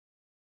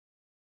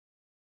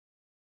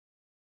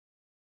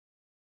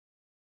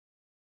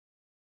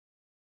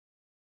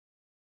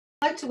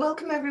I'd like to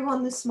welcome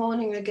everyone this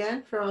morning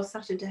again for our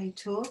Saturday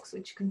talks,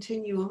 which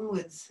continue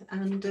onwards.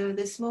 And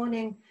this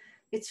morning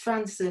it's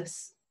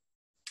Francis,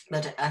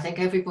 that I think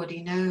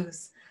everybody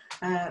knows.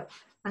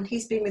 And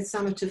he's been with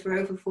Samatha for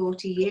over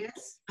 40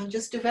 years. And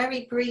just a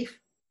very brief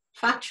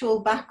factual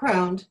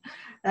background.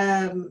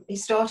 He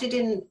started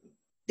in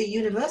the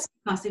university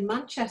class in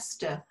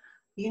Manchester,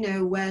 you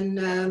know,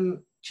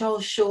 when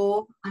Charles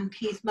Shaw and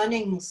Keith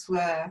Munnings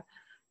were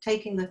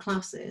taking the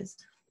classes,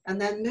 and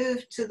then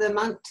moved to the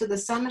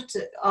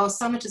Samatha, our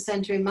Samatha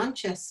Centre in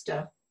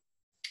Manchester,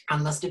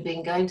 and must have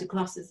been going to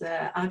classes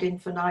there ad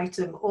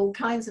infinitum, all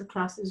kinds of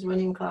classes,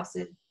 running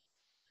classes,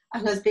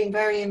 and has been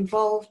very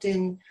involved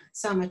in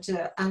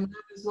Samatha, and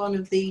was one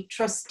of the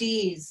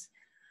trustees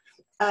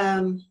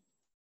of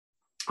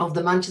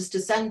the Manchester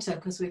Centre,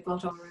 because we've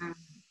got our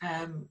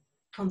own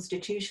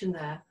constitution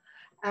there.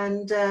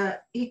 And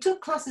he took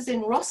classes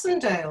in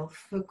Rossendale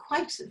for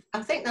quite,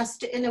 I think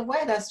that's, in a way,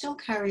 they're still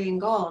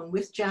carrying on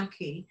with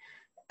Jackie,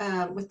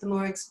 with the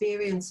more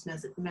experienced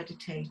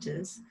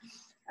meditators.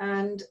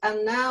 And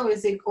now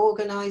is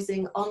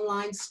organising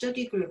online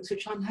study groups,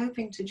 which I'm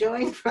hoping to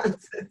join,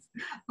 Francis,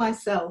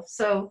 myself.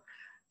 So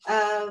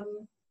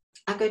I'm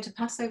going to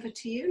pass over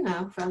to you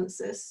now,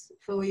 Francis,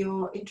 for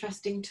your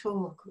interesting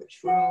talk,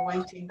 which we're all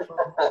waiting for.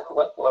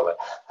 well,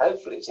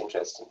 hopefully it's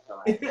interesting.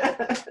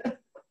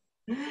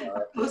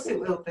 Of course it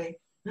will be.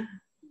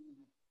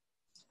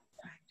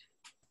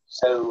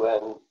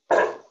 So,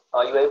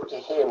 are you able to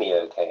hear me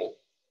okay?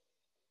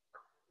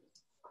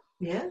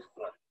 Yeah.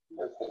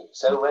 Okay.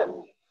 So,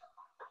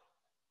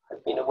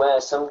 I've been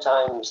aware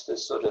sometimes the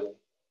sort of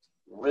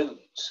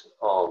root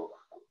of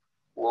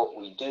what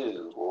we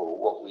do or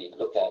what we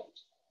look at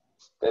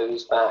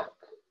goes back,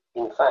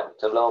 in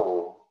fact, a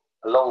long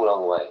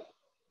way.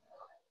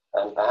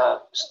 And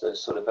perhaps the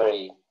sort of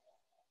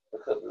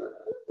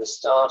the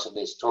start of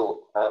this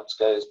talk perhaps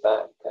goes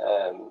back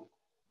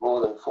more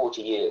than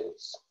 40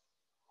 years.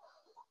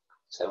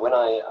 So when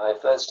I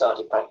first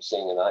started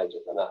practicing and I'd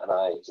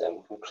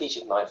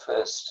completed my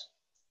first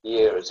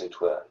year, as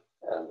it were,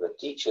 and the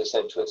teacher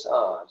said to us,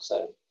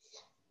 so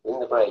in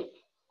the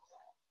break,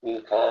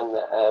 you can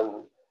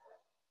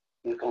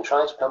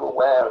try to become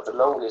aware of the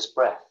longest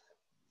breath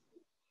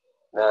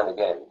now and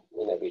again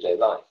in everyday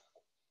life.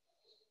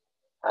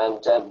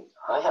 And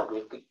I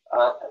happened to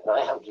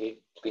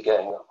be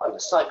going on a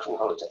cycling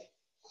holiday,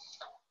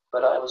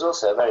 but I was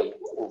also very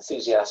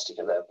enthusiastic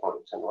at that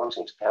point and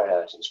wanting to carry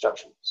out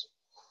instructions.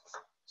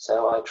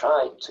 So I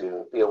tried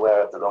to be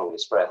aware of the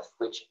longest breath,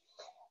 which,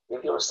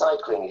 if you're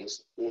cycling,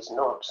 is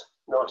not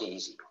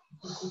easy.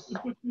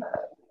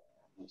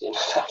 In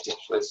fact, it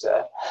was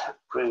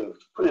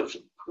proved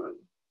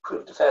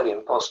a fairly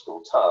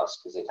impossible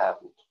task as it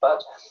happened.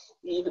 But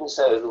even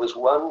so, there was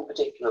one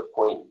particular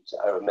point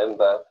I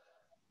remember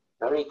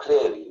very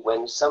clearly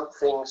when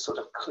something sort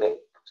of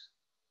clicked.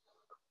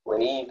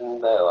 When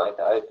even though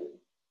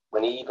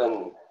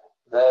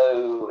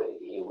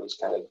it was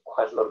kind of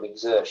quite a lot of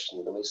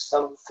exertion, there was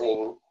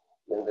something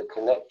in the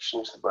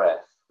connection to the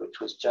breath which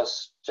was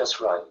just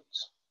right.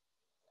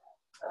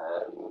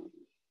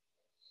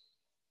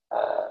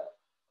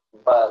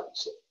 But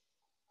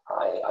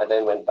I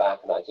then went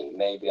back, and I think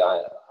maybe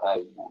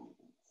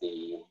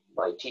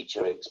my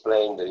teacher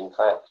explained that in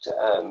fact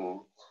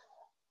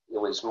it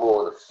was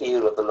more the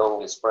feel of the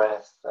longest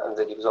breath, and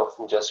that it was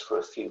often just for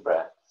a few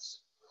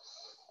breaths.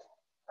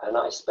 And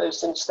I suppose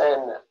since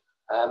then,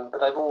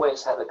 but I've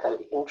always had a kind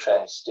of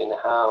interest in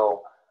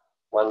how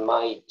one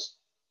might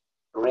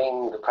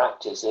bring the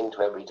practice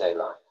into everyday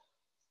life.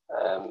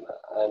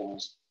 And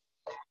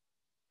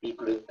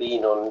people who've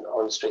been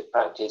on strict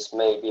practice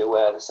may be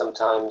aware that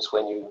sometimes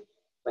when you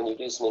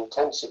do some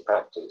intensive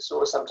practice,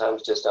 or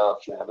sometimes just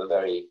after you have a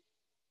very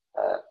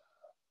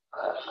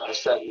a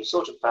certain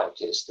sort of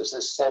practice, there's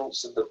a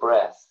sense of the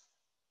breath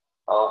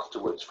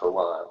afterwards for a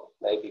while,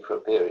 maybe for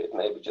a period,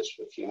 maybe just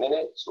for a few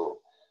minutes, or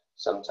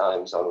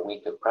sometimes on a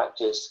week of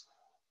practice,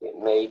 it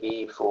may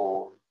be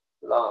for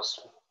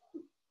last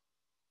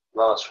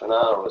for an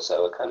hour or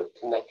so, a kind of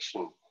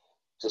connection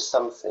to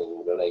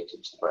something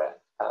related to the breath,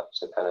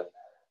 perhaps a kind of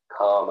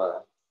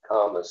calmer,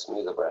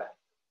 smoother breath.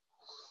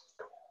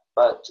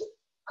 But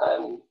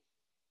I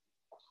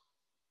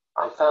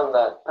found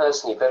that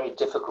personally very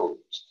difficult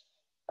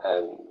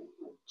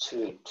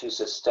to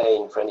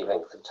sustain for any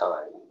length of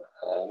time.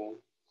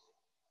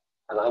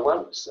 And I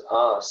once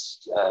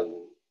asked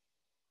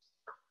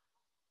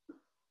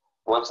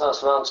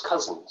Lance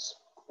Cousins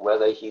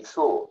whether he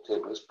thought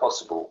it was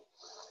possible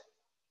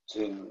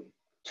to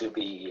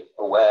be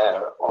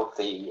aware of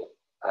the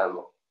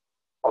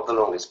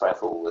longest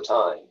breath all the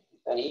time.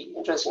 And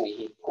interestingly,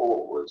 he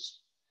paused,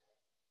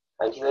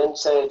 and he then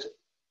said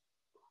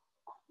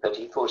that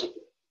he thought it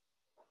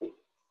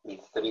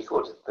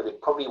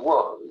probably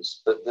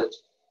was, but that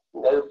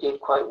nobody had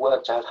quite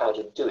worked out how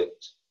to do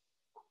it.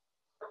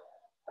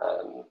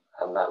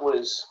 And that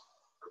was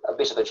a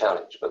bit of a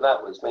challenge, but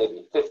that was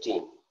maybe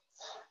 15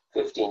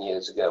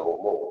 years ago or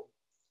more.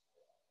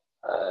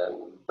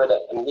 But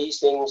these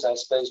things, I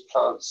suppose,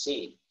 plant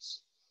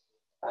seeds.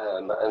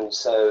 And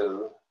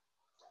so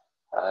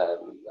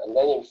And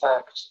then, in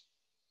fact,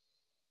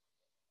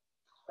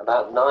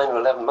 about 9 or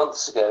 11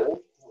 months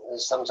ago,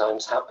 as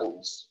sometimes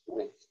happens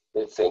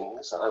with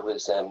things, I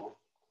was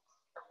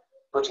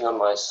putting on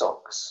my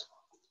socks,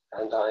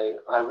 and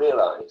I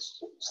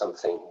realized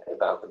something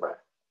about the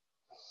breath.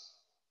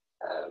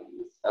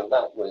 And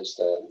that was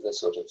the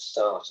sort of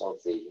start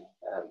of the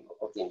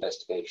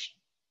investigation.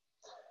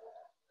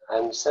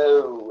 And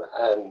so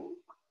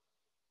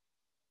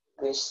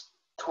this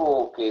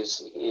talk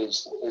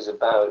is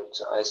about,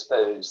 I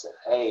suppose,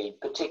 a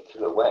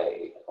particular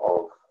way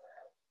of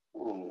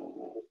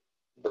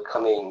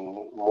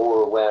becoming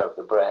more aware of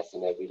the breath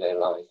in everyday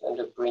life and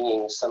of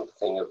bringing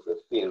something of the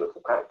feel of the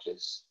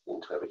practice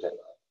into everyday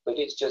life. But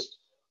it's just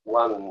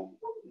one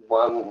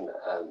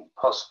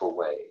possible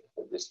way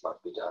that this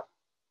might be done.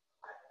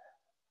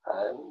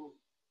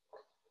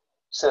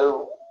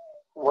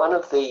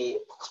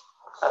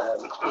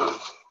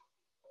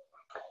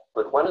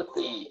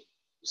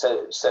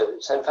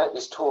 So in fact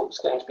this talk is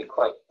going to be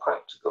quite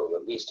practical,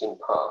 at least in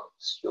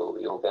parts. You're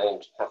going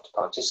to have to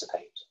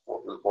participate,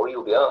 or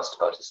you'll be asked to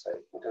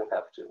participate. You don't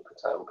have to,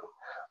 but I'm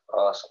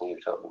asking you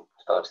to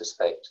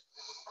participate.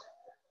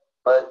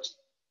 But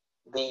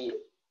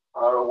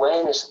our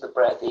awareness of the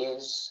breath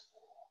is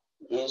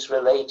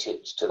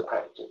related to the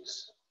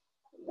practice.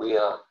 We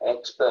are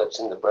experts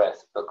in the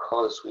breath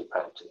because we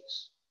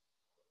practice.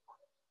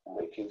 And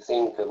if you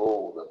think of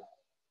all the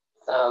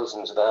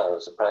thousands of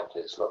hours of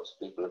practice lots of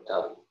people have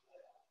done,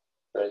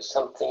 there is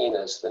something in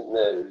us that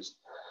knows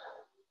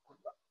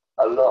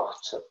a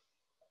lot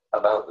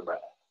about the breath.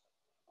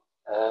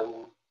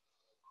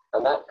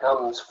 And that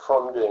comes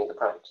from doing the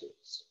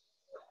practice.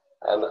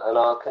 And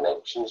our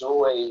connection is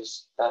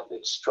always that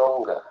bit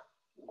stronger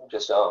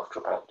just after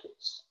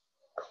practice.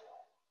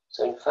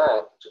 So in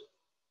fact,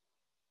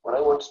 what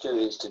I want to do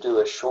is to do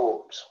a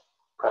short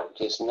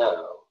practice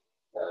now,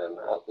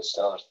 at the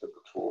start of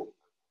the talk,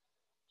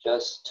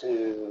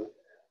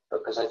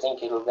 because I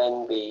think it'll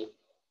then be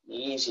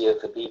easier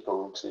for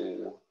people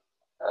to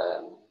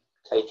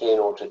take in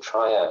or to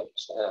try out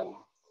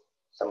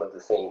some of the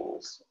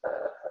things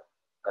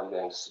I'm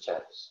going to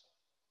suggest.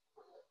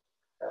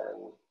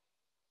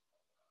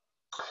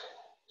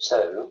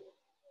 So,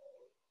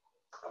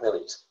 though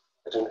it's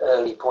at an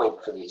early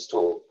point for these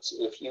talks,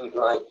 if you'd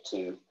like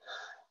to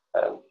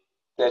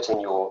get in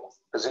your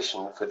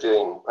position for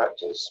doing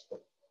practice.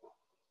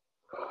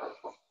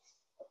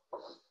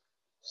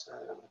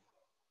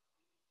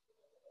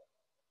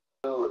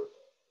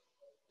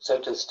 So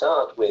to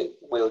start with,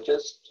 we'll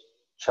just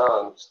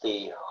chant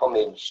the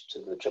homage to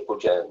the triple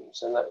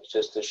gems, and that's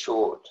just a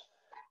short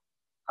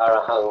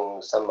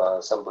Arahang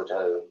Samma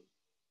Sambuddho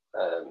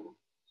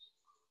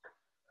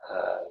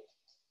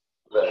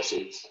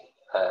verses,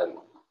 and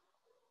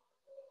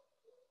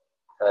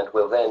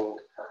we'll then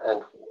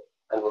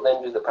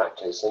do the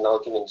practice, and I'll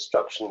give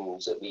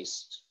instructions at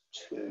least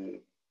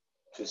to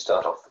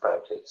start off the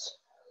practice.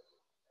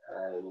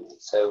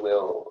 So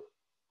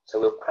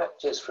we'll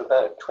practice for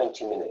about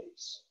 20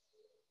 minutes,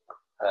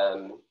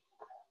 and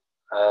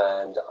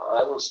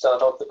I will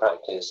start off the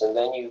practice, and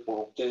then you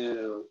can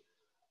do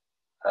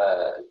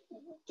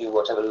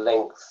whatever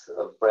length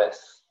of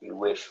breath you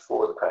wish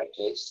for the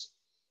practice,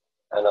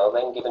 and I'll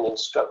then give an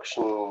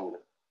instruction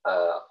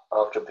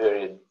after a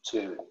period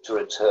to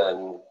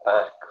return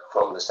back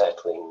from the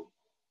settling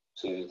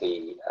to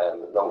the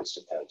longest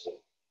of counting,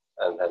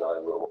 and then I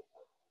will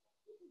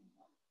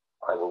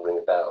ring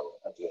a bell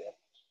at the end.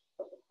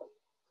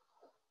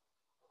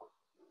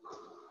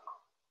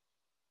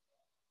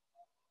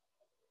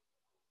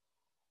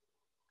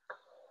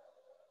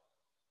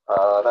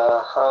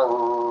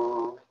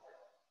 Arahang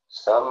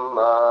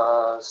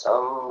Samma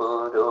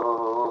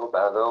Sambuddho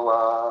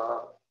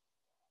Bhagava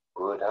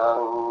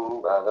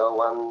Buddhang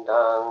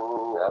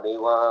Bhagavantang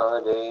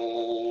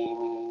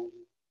Abhivademi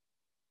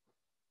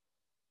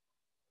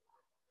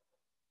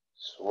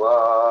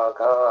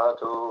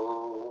Swakato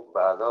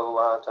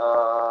Bhagavata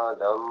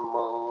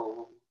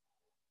Dhammo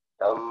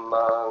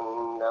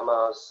Dhammang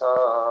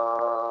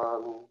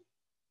Namasami.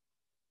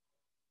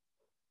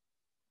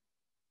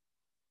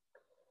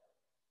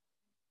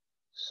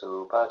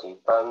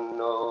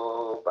 Supatipanno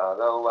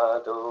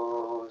Bhagavato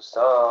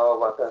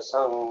Sāvaka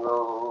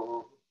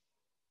Sangho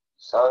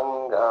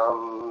Sangam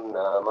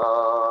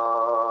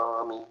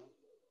Namami.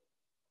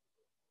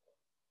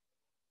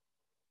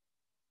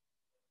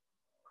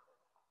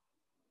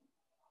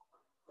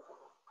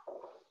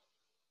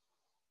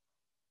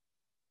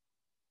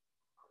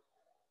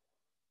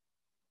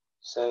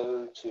 So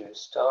to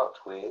start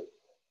with,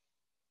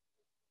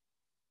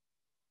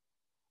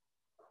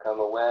 become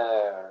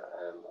aware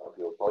of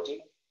your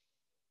body,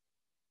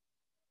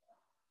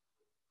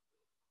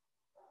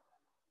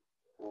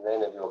 and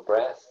then of your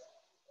breath,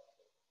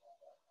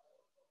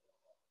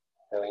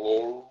 going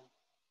in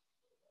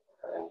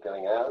and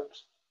going out,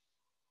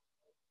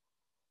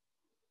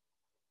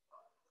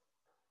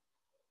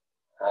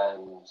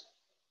 and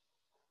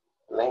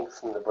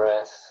lengthen the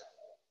breath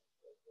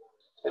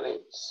till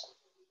it's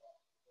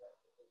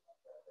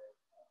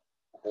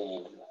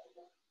the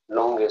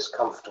longest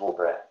comfortable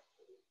breath.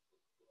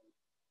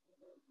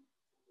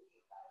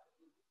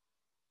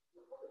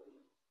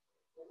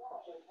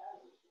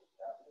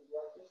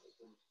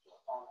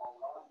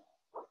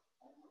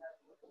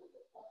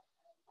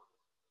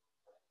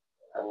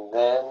 And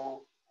then,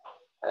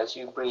 as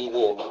you breathe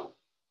in,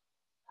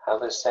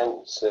 have a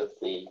sense of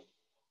the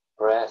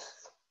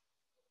breath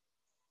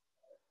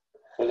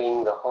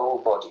filling the whole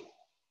body.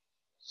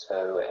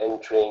 So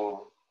entering.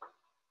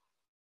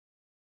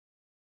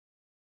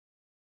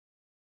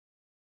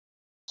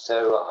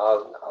 So I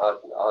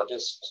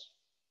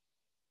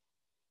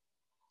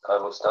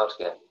will start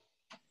again.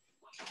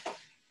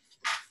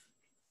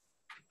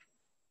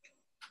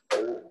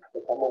 So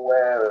become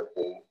aware of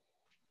the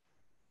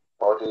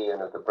body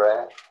and of the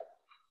breath,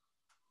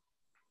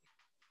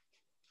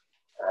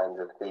 and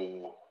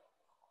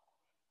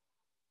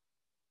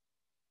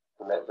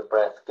let the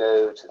breath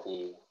go to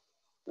the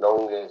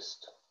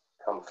longest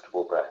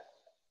comfortable breath.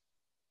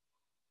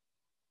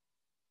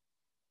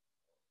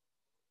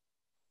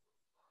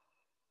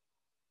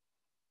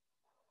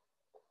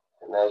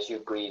 And as you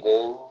breathe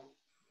in,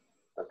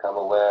 become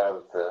aware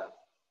of the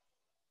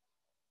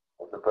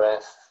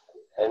breath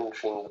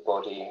entering the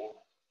body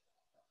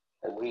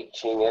and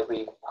reaching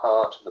every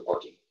part of the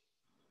body,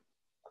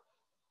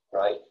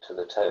 right to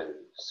the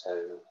toes.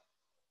 So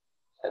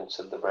sense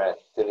of the breath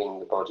filling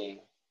the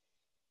body,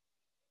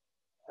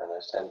 and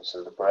a sense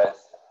of the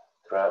breath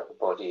throughout the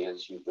body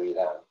as you breathe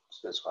out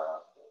as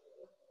well.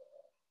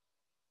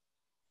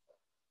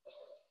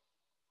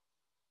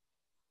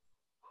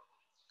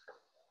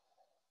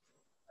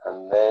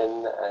 And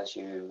then as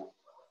you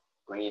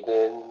breathe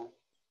in,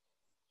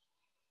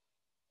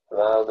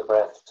 allow the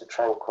breath to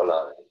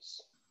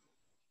tranquilize,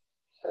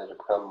 so to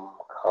become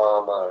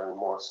calmer and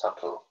more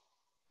subtle.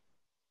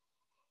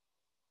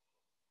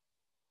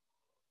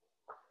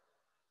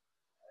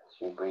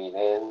 As you breathe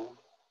in,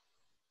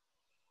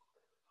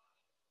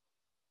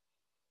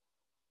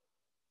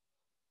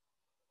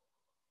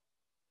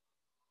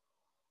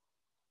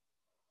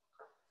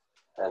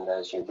 and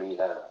as you breathe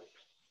out.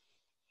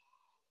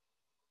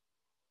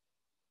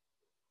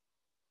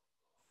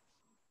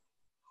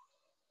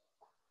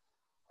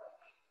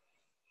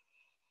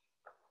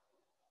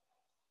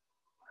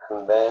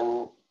 And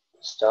then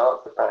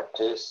start the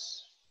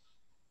practice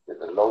with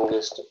the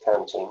longest of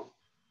counting,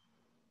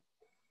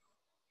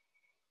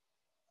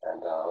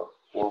 and I'll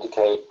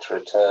indicate to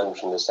return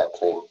from the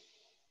settling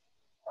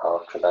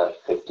after about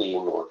 15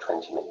 or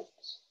 20 minutes.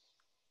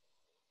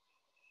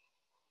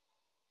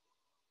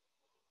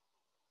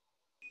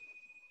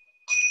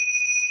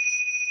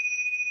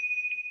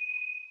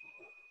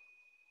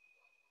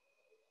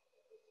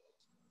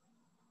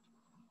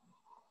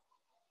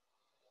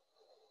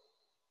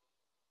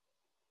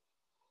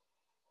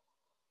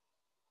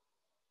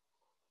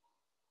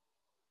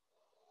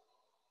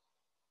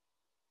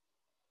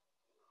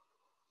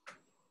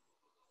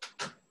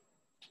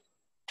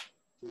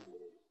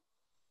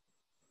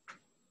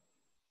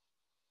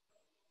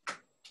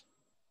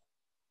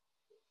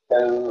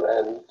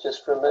 So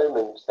just for a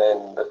moment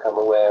then become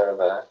aware of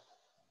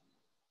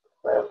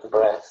the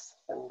breath,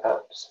 and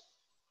perhaps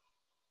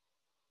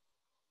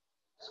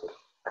sort of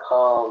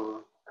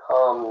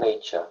calm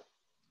nature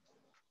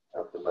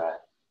of the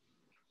breath,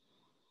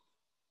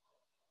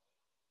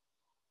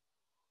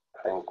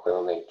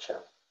 tranquil nature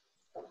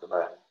of the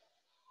breath.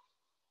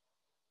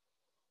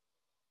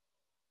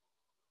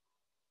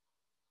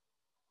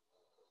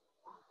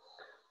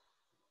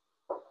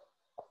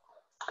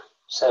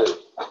 So,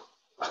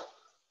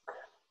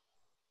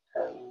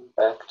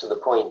 back to the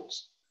point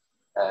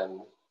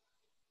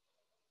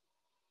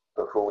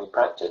before we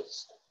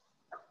practiced.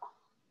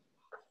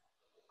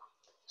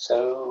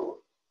 So,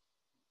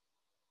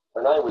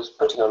 when I was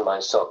putting on my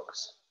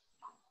socks,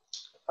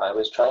 I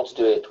was trying to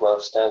do it while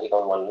standing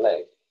on one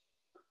leg.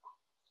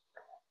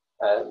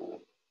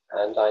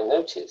 And I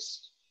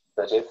noticed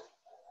that if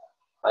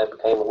I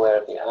became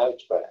aware of the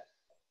out breath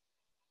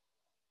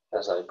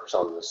as I put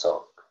on the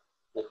sock,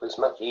 it was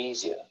much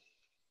easier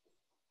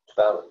to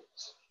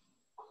balance.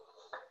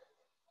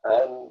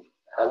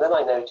 And then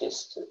I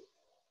noticed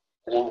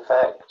that in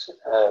fact,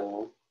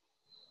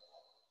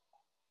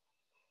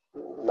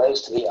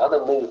 most of the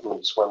other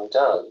movements one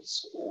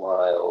does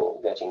while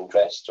getting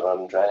dressed or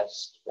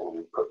undressed, when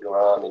you put your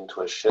arm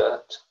into a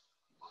shirt,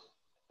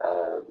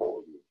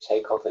 or you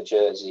take off a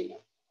jersey,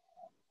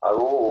 are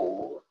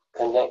all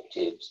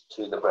connected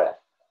to the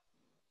breath.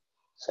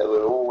 So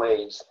we're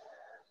always,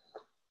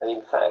 and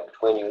in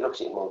fact, when you look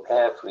at it more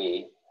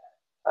carefully,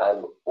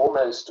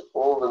 almost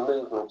all the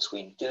movements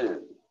we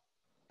do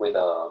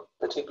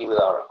particularly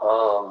with our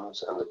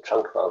arms and the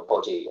trunk of our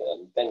body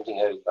and bending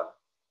over,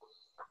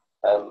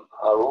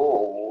 are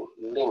all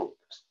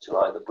linked to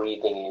either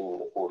breathing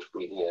in or to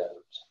breathing out.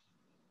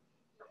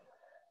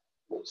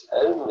 It's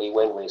only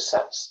when we're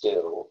sat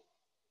still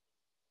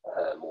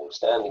or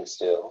standing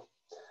still,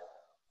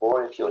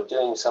 or if you're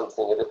doing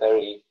something at a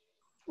very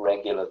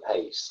regular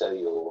pace, so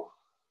you're,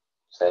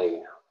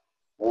 say,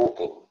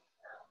 walking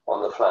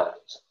on the flat,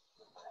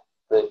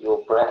 that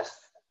your breath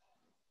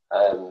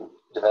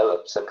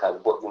develops a kind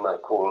of what you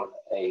might call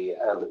a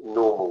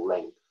normal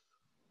length.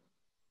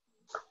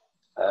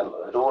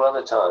 At all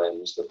other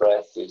times, the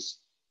breath is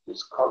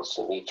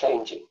constantly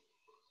changing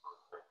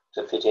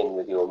to fit in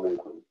with your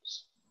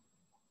movements.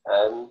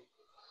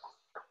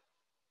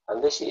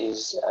 And this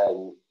is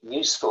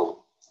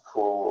useful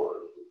for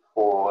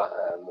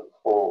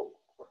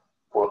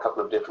a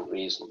couple of different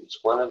reasons.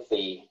 One of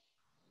the,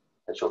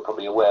 as you're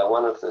probably aware,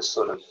 one of the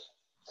sort of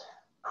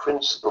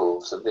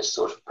principles of this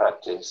sort of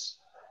practice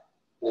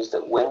is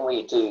that when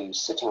we do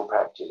sitting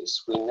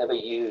practice, we never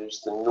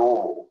use the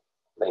normal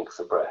length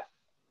of breath.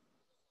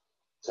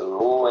 So we're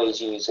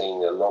always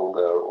using a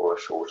longer or a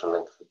shorter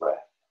length of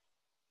breath.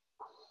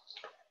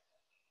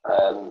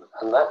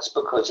 And that's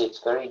because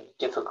it's very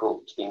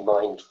difficult to be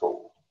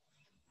mindful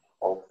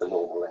of the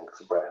normal length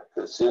of breath.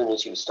 As soon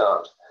as you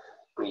start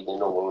breathing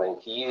normal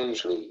length,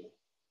 usually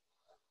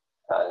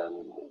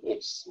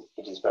it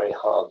is very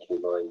hard to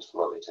be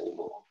mindful of it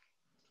anymore.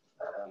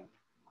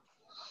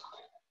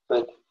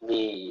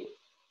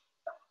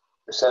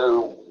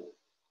 So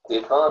the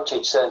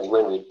advantage, certainly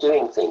when we're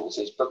doing things,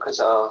 is because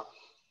the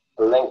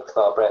length of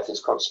our breath is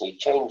constantly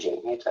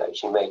changing, it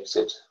actually makes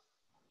it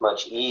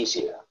much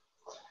easier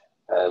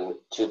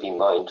to be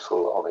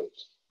mindful of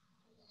it.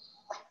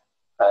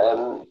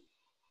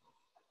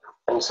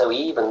 And so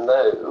even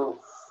though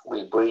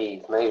we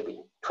breathe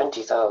maybe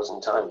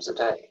 20,000 times a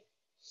day,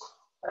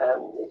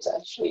 it's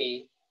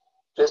actually,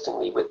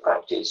 interestingly, with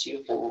practice,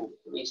 you can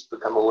at least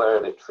become aware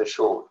of it for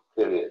short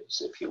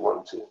periods if you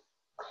want to.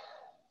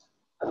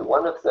 And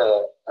one of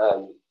the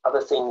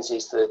other things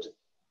is that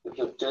if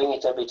you're doing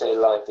it everyday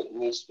life, it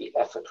needs to be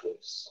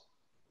effortless.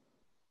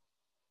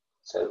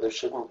 So there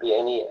shouldn't be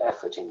any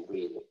effort in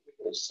breathing.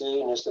 As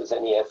soon as there's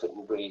any effort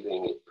in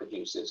breathing, it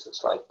produces a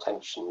slight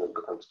tension and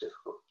becomes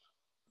difficult.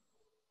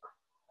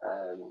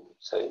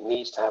 So it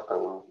needs to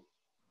happen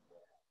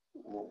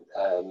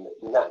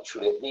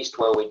naturally, at least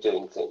while we're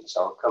doing things.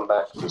 I'll come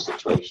back to the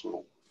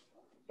situation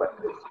where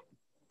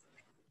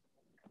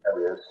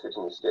we're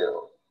sitting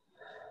still.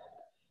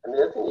 And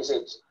the other thing is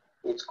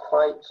it's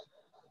quite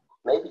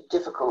maybe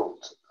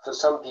difficult for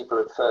some people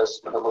at first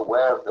to become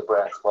aware of the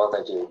breath while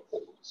they're doing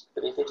things.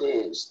 But if it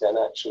is, then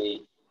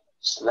actually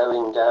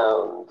slowing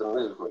down the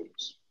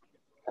movement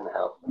can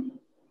help.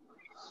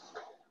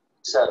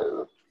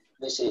 So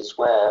this is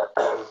where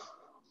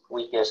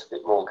we get a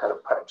bit more kind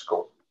of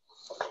practical.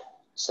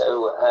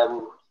 So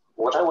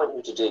what I want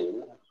you to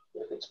do,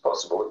 if it's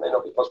possible, it may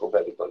not be possible for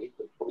everybody,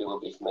 but probably will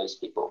be for most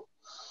people,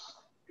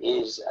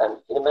 is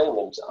in a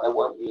moment I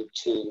want you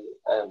to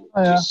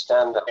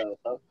stand up.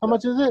 How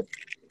much is it?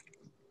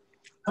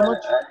 How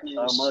much?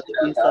 How much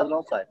inside and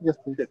outside? Yes,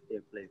 please. 50,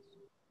 please.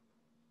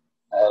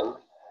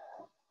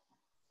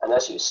 And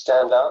as you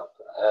stand up,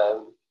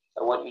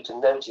 I want you to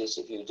notice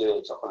if you do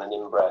it on an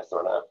in-breath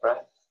or an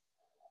out-breath.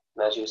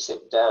 And as you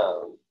sit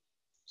down,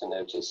 to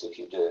notice if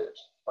you do it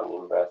on an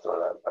in-breath or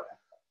an out-breath.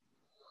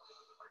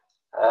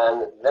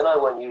 And then I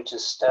want you to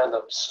stand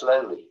up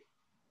slowly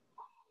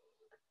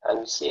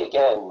and see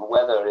again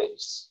whether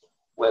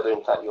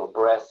in fact your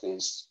breath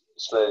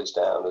slows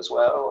down as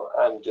well,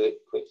 and do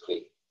it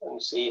quickly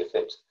and see if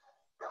it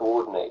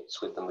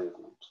coordinates with the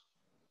movement.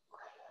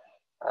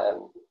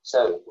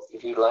 So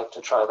if you'd like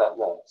to try that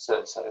now,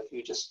 so if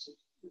you just,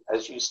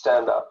 as you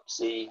stand up,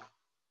 see.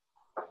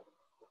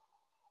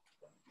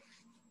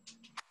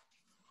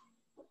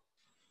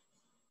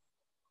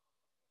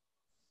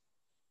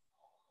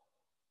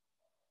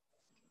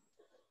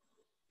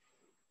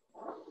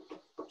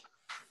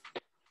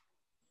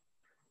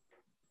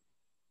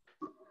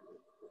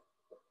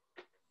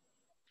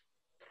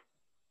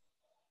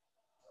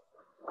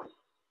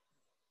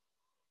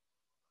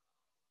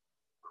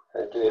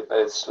 Do it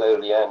both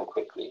slowly and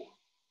quickly.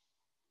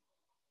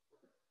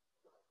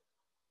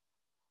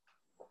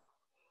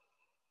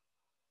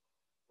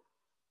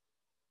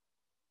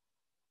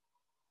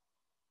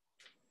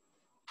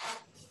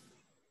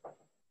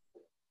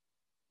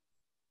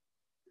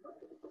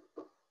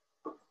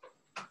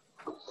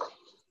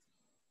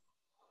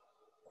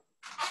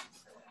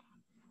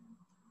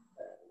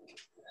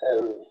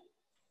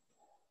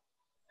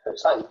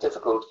 It's slightly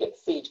difficult to get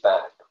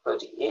feedback,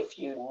 but if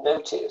you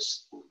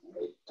notice,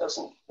 it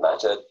doesn't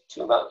matter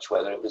too much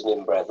whether it was an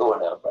in-breath or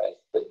an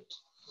out-breath, but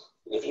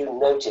if you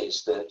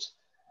notice that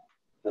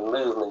the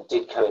movement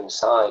did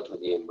coincide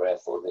with the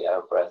in-breath or the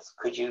out-breath,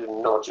 could you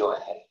nod your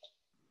head?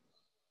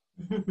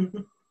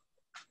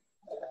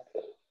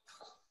 Okay.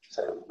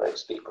 So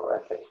most people,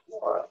 okay,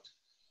 all right.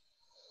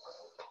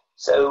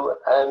 So,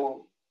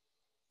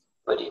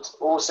 but it's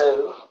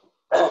also,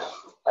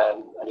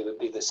 and it would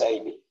be the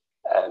same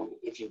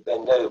if you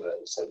bend over.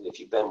 So if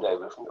you bend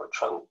over from your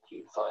trunk,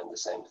 you'd find the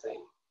same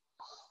thing.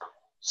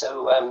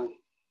 So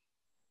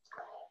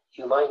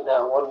you might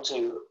now want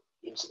to,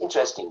 it's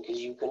interesting because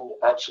you can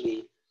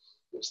actually,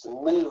 it's the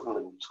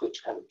movement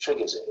which kind of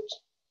triggers it.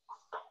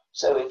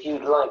 So if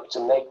you'd like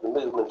to make the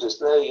movement as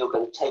though you're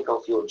going to take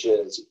off your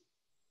jersey,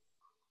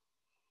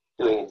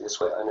 doing it this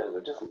way, I know there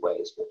are different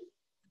ways, but,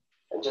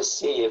 and just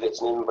see if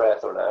it's an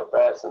in-breath or an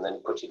out-breath and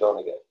then put it on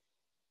again.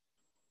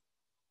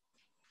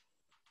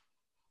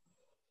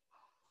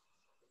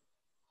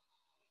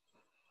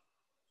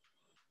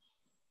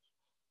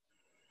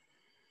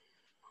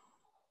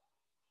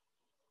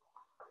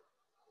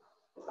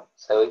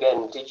 So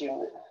again, did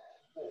you?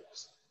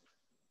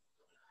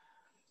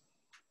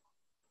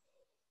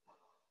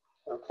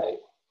 Okay.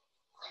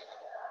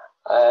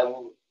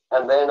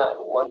 And then I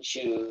want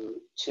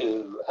you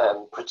to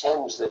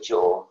pretend that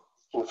you're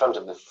in front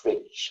of the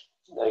fridge.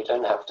 No, you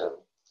don't have to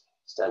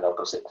stand up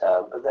or sit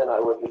down, but then I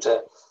want you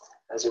to,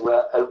 as it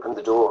were, open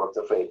the door of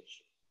the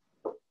fridge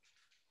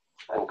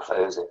and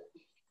close it.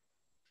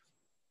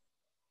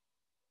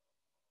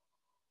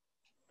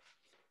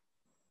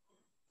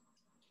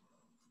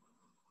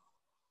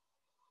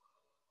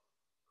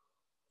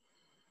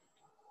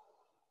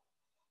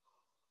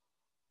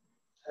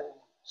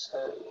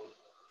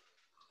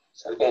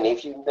 So again,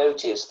 if you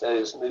notice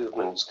those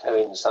movements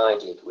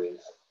coincided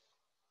with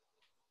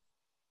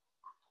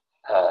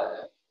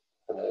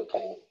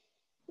okay,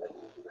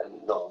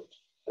 and nod,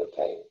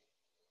 okay.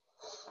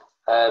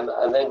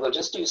 And then we'll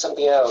just do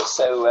something else.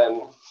 So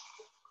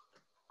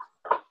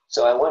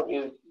I want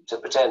you to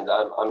pretend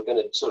I'm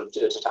going to sort of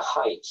do it at a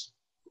height,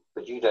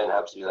 but you don't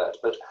have to do that.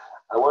 But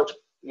I want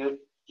you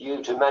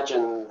to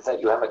imagine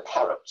that you have a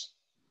carrot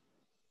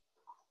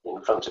in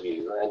front of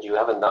you and you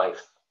have a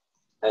knife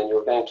and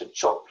you're going to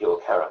chop your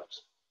carrot.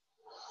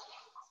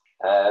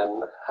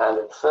 And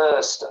at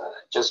first,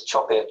 just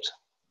chop it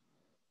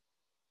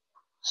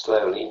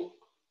slowly.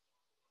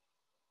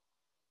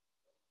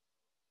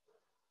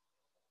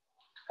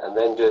 And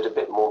then do it a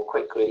bit more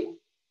quickly.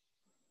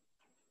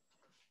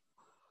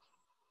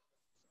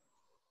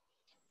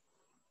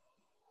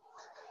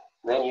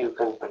 Then you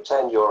can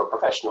pretend you're a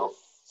professional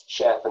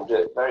chef and do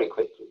it very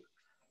quickly.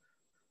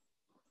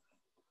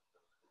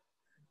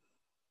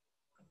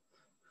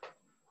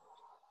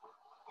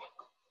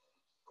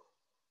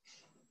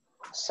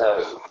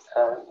 So,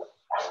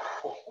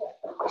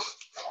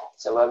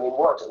 I mean,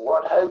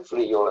 what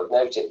hopefully you'll have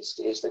noticed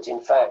is that,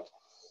 in fact,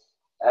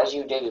 as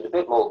you did it a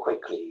bit more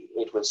quickly,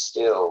 it was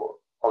still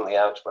on the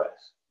out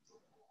breath.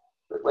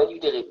 But when you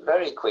did it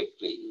very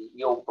quickly,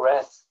 your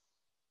breath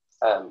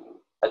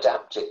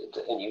adapted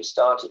and you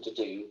started to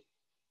do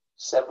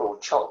several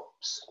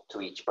chops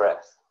to each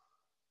breath.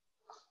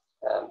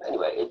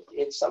 Anyway,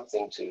 it's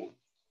something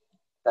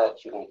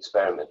that you can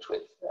experiment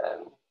with.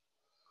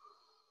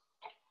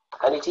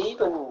 And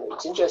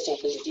it's interesting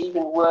because it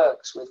even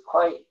works with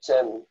quite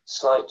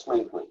slight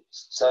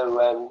movements.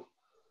 So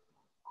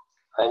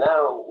I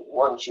now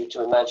want you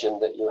to imagine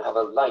that you have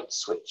a light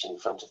switch in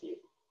front of you.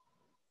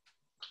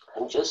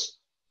 And just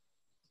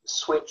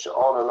switch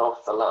on and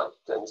off the light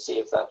and see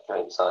if that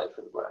coincides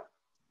with the breath.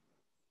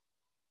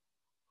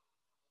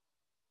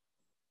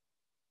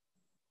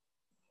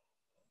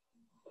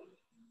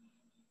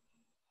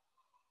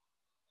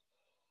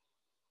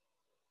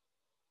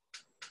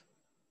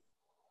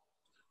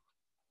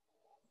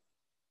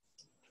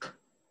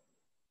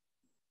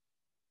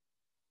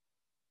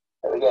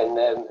 And again,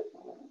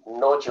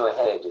 nod your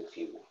head if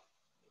you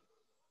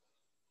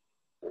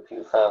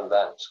found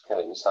that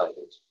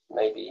coincided.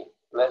 Maybe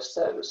less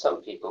so with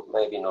some people,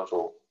 maybe not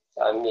all.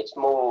 I mean, it's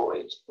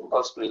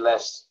possibly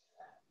less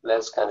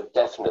kind of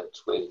definite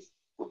with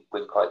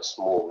quite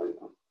small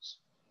movements.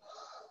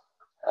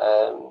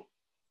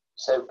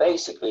 So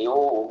basically,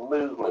 all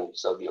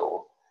movements of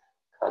your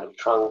kind of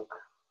trunk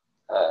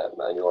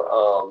and your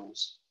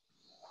arms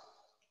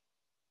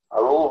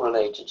are all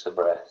related to the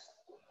breath.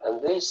 And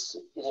this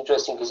is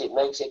interesting because it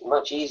makes it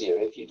much easier.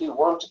 If you do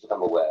want to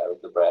become aware of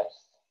the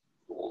breath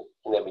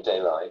in everyday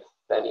life,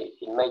 then it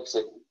makes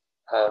it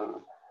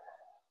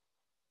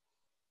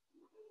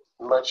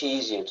much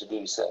easier to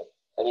do so.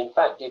 And in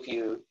fact, if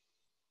you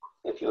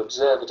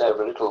observe it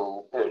over a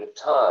little period of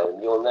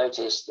time, you'll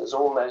notice there's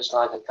almost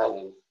like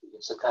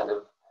it's a kind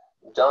of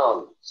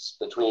dance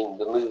between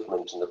the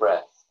movement and the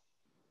breath.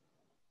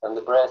 And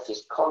the breath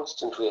is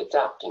constantly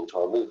adapting to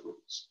our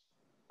movements.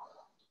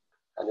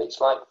 And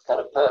it's like a kind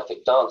of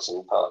perfect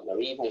dancing partner.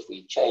 Even if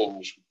we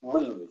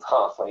move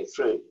halfway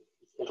through,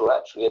 it'll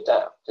actually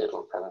adapt.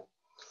 It'll kind of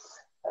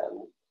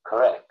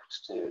correct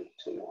to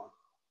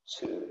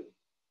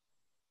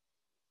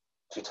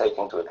take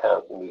into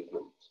account the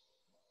movement.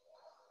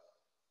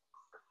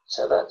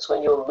 So that's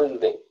when you're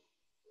moving.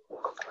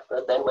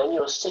 But then when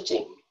you're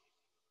sitting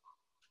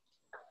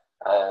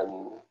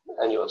and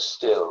you're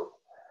still,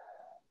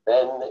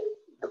 then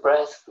the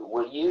breath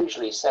will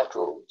usually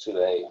settle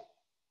to a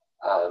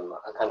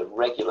kind of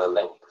regular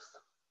length,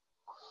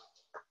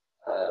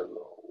 or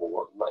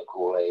what you might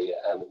call a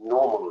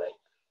normal length.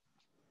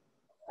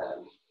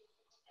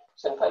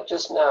 So in fact,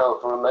 just now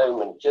for a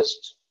moment,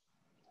 just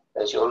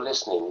as you're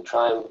listening,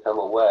 try and become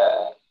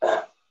aware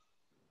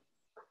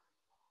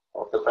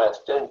of the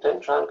breath.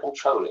 Don't try and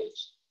control it,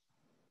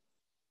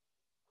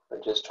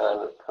 but just try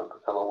and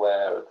become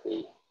aware of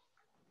the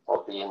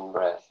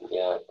in-breath and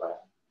the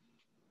out-breath.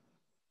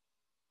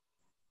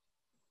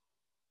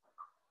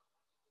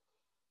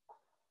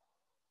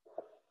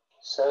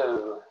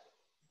 So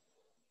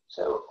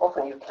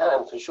often you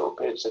can for short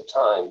periods of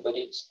time, but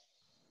it's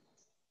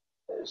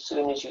as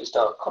soon as you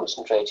start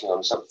concentrating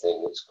on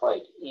something, it's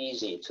quite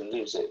easy to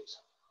lose it.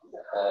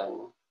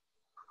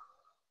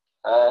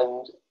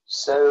 And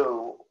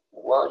so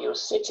while you're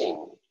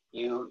sitting,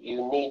 you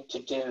need to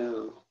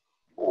do,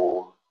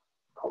 or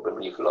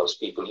probably for lots of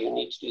people, you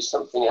need to do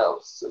something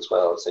else as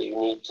well. So you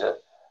need to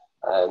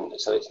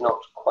So it's not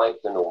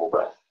quite the normal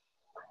breath.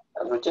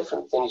 And there are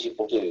different things you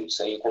can do.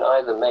 So you can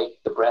either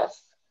make the breath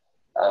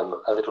a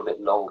little bit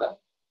longer.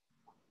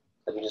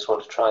 If you just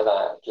want to try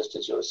that, just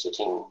as you're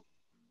sitting,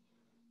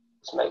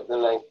 just make the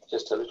length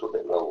just a little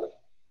bit longer.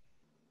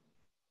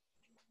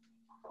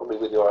 Probably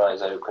with your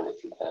eyes open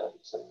if you can,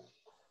 so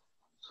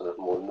sort of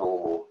more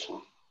normal.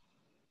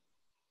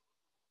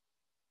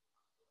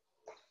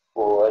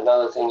 Or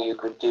another thing you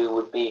could do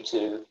would be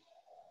to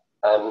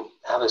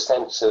have a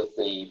sense of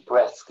the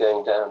breath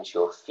going down to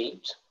your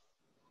feet.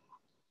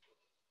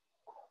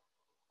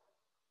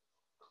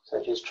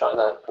 So just try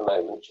that for a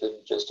moment,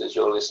 just as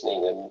you're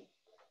listening and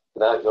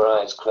without your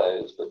eyes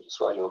closed, but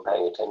just while you're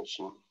paying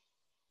attention.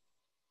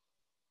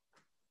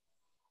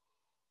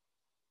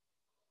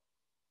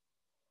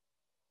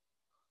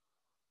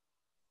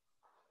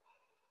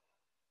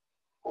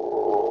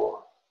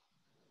 Or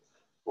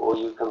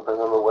you can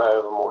become aware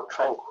of a more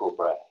tranquil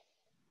breath.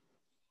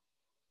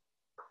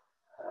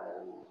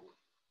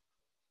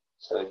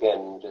 So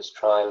again, just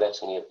try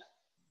letting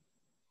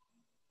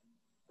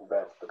the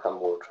breath become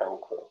more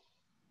tranquil.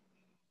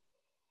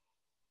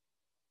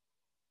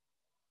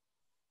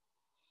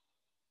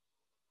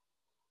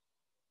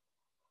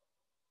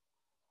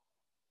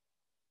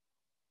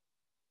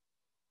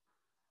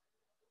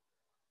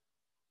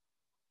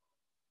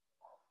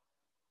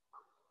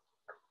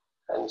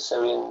 And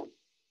so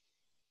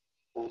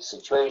in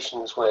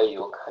situations where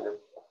you're kind of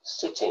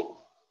sitting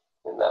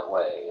in that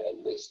way,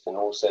 and this can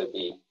also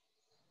be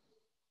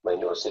when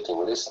you're sitting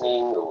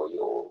listening, or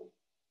you're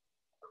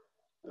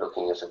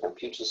looking at a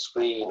computer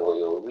screen, or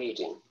you're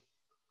reading,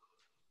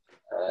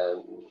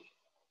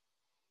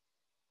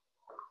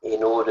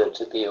 in order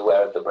to be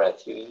aware of the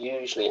breath, you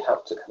usually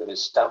have to kind of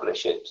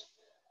establish it,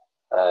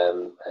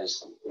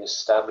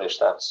 establish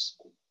that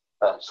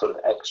sort of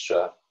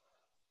extra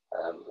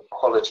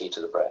quality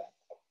to the breath,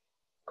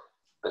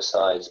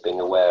 besides being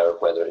aware of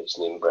whether it's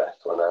an in-breath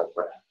or an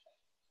out-breath.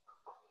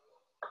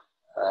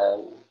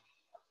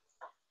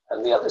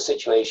 And the other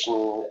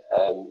situation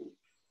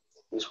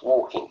is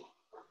walking.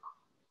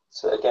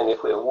 So again,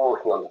 if we're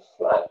walking on the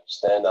flats,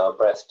 then our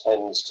breath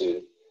tends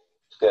to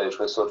go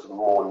to a sort of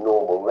more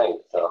normal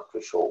length after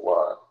a short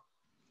while.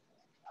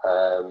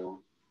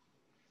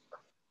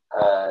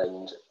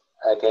 And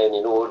again,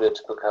 in order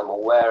to become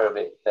aware of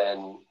it,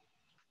 then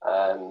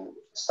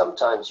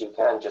sometimes you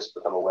can just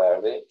become aware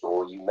of it,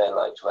 or you may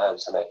like to add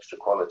some extra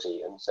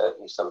quality. And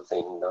certainly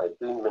something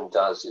Bunman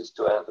does is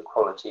to add the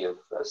quality of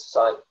a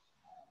sight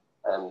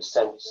and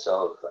sense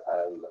of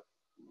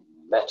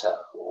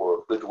metta,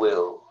 or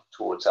goodwill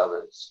towards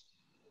others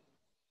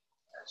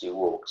as you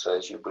walk. So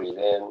as you breathe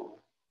in,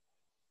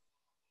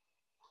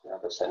 you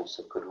have a sense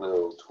of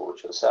goodwill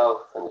towards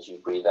yourself, and as you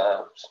breathe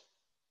out,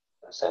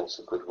 a sense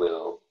of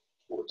goodwill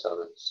towards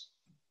others.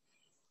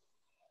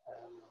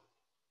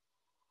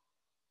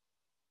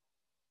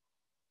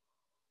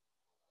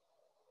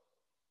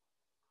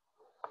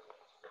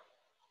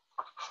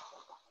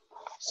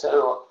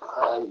 So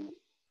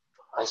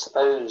I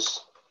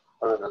suppose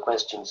one of the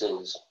questions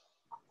is,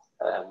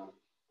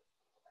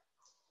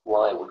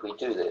 why would we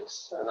do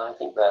this? And I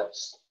think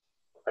that's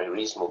a very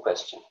reasonable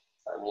question.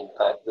 I mean, in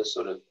fact,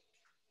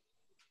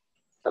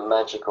 the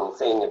magical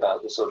thing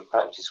about the sort of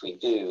practice we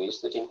do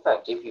is that, in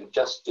fact, if you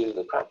just do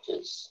the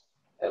practice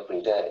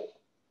every day,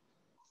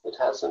 it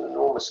has an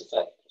enormous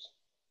effect.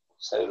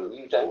 So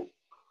you don't,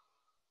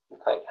 in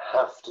fact,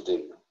 have to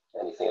do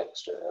anything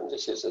extra. And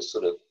this is a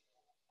sort of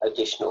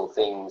additional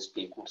things,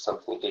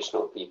 something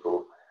additional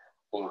people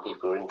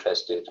are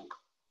interested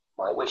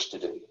might wish to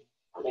do.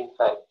 But in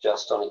fact,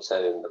 just on its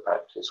own, the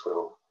practice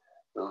will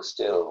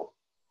still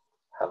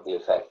have the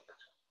effect.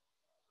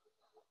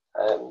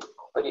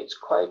 But it's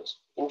quite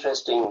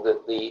interesting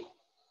that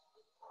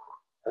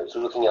I was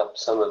looking up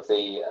some of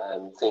the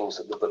things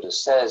that the Buddha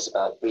says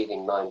about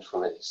breathing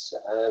mindfulness,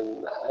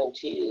 and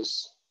he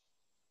is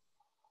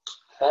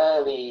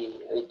fairly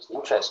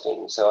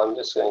interesting. So I'm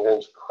just going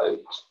to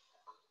quote.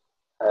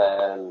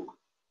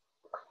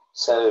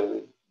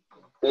 So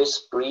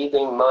this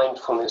breathing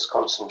mindfulness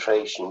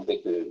concentration,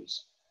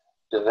 bhikkhus,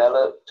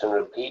 developed and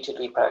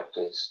repeatedly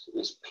practiced,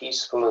 is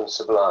peaceful and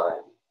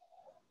sublime,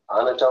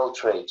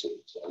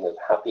 unadulterated and of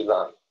happy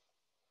life.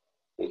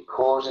 It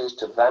causes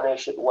to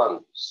vanish at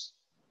once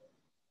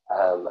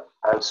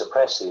and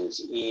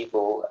suppresses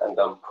evil and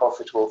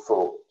unprofitable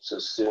thoughts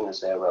as soon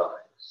as they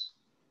arise.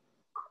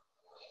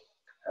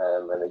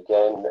 And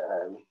again,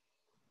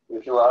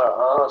 if you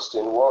are asked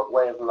in what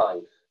way of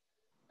life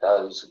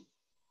does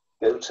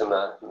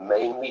Gautama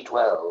mainly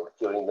dwell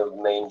during the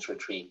remains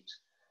retreat,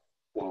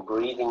 in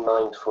breathing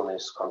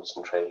mindfulness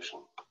concentration.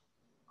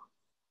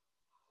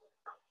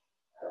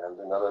 And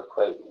another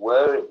quote,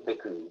 were it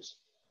bhikkhus,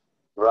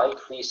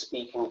 rightly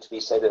speaking to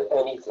be said of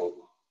anything,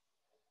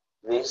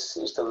 this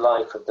is the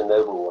life of the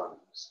noble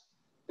ones.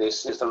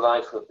 This is the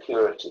life of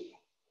purity.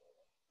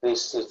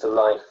 This is the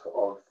life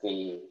of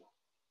the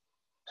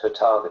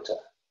Tathagata.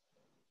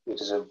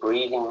 It is a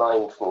breathing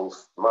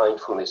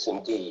mindfulness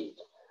indeed,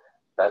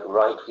 that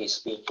rightly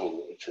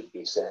speaking it should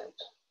be said.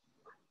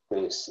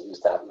 This is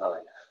that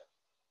life.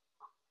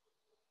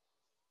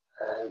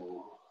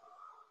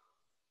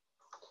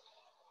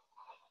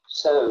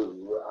 So,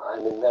 I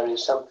mean, there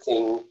is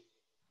something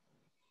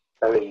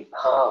very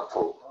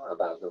powerful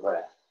about the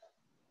breath,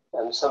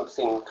 and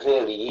something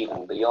clearly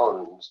even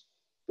beyond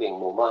being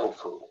more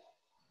mindful,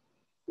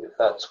 if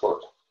that's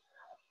what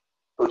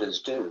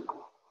Buddhas do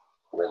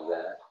when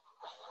they're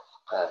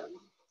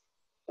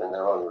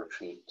on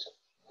retreat.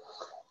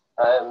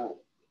 And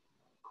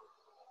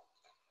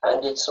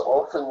it's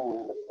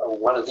often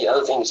one of the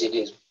other things it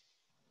is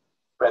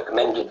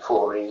recommended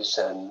for is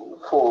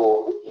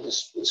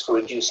for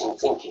reducing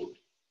thinking.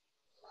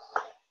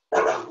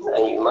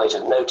 And you might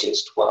have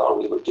noticed while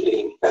we were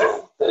doing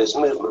those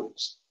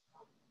movements,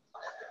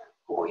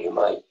 or you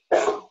might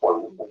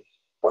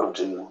want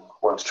to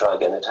try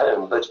again at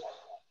home, but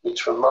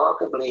it's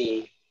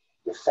remarkably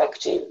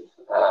effective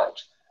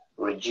at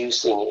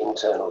reducing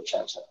internal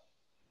chatter.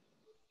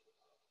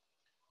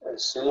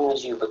 As soon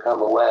as you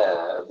become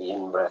aware of the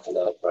in-breath and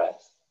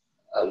out-breath,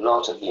 a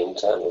lot of the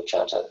internal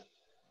chatter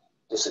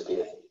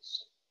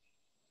disappears.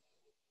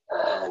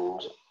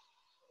 And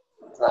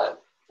that,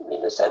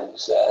 in a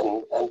sense,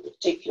 and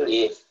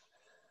particularly if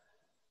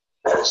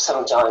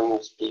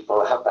sometimes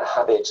people have the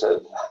habit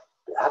of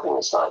having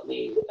a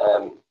slightly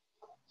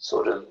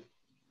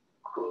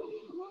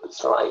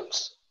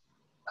slight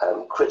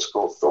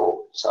critical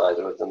thoughts,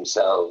 either of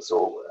themselves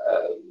or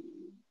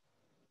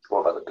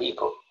of other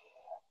people.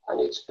 And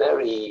it's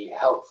very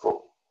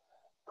helpful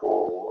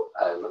for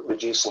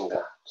reducing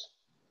that,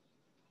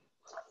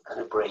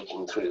 kind of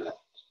breaking through that.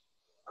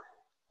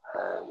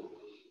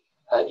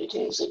 And it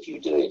is, if you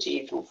do it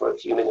even for a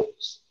few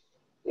minutes,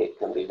 it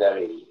can be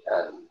very,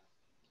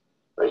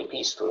 very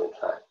peaceful, in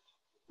fact.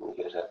 You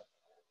get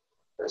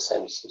a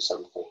sense of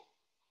something.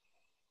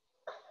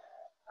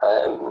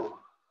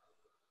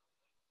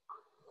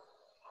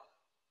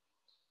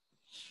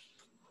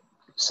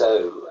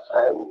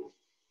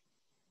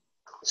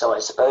 So I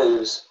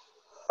suppose,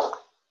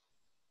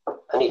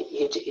 and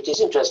it is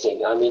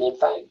interesting. I mean, in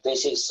fact,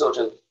 this is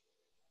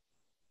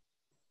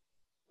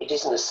it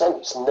is in a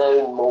sense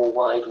known more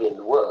widely in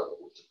the world,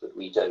 but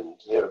we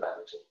don't hear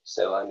about it.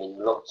 So, I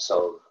mean,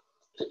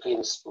 particularly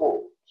in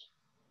sport,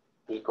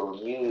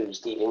 people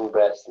use the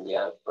in-breath and the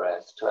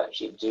out-breath to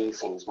actually do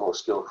things more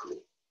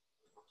skillfully.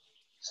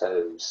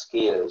 So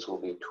skiers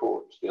will be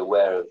taught to be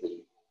aware of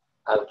the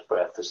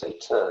out-breath as they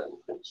turn,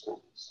 for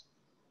instance.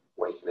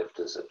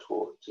 Weightlifters are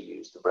taught to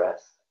use the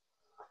breath.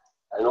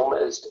 And in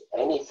almost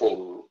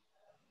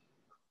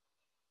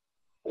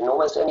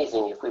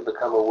anything, if we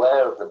become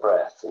aware of the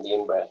breath and the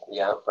in-breath and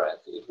the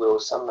out-breath, it will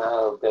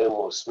somehow go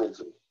more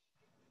smoothly.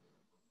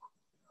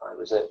 I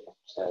was at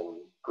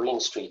Green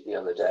Street the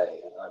other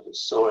day, and I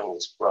was sawing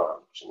this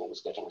branch, and it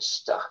was getting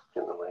stuck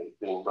in the way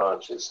green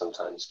branches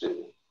sometimes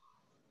do.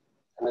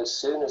 And as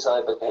soon as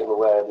I became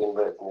aware of the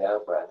in-breath and the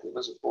out-breath, it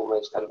was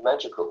almost kind of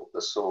magical.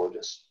 The saw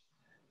just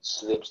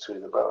slid through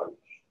the branch.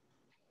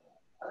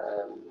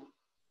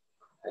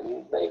 And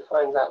you may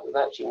find that with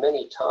actually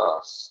many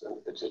tasks,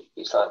 and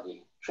particularly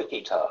slightly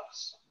tricky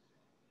tasks,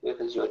 if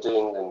as you're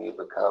doing them you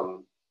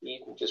become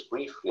even just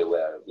briefly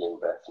aware of the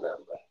in-breath and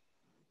out-breath.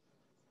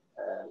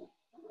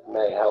 It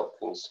may help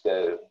things to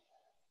go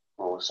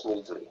more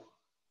smoothly.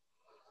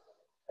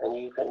 And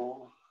you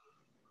can,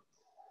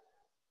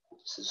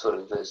 this is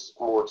there's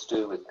more to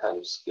do with kind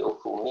of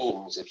skillful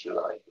means, if you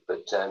like,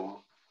 but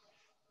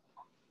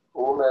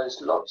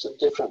almost lots of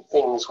different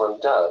things one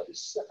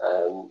does.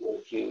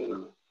 If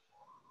you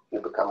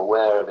become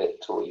aware of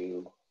it or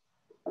you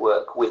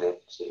work with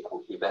it, it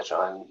will be better.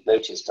 I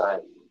noticed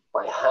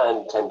my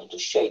hand tended to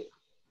shake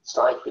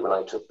slightly when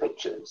I took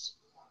pictures.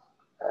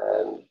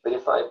 But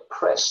if I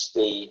press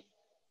the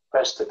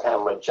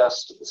camera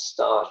just at the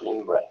start of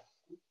in-breath,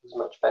 it's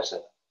much better.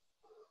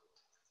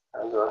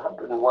 And there are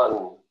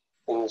 101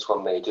 things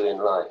one may do in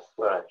life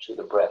where actually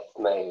the breath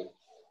may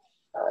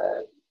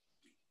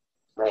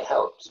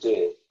help to do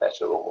it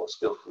better or more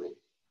skillfully.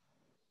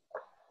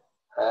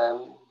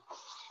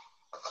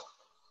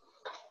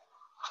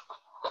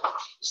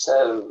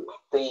 So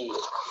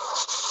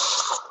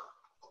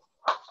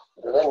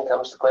then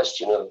comes the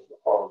question of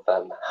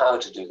how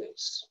to do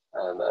this.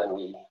 And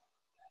we,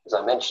 as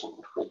I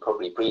mentioned, we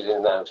probably breathe in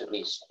and out at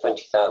least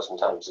 20,000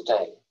 times a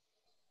day.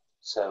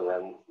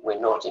 So we're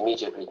not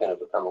immediately going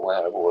to become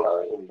aware of all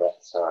our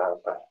in-breaths or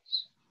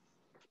out-breaths.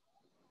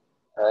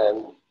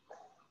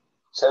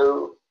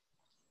 So,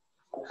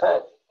 in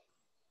fact,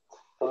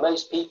 for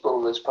most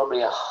people, there's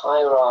probably a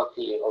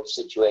hierarchy of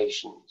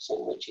situations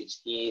in which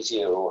it's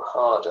easier or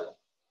harder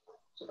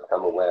to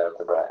become aware of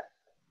the breath.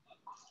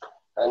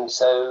 And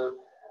so,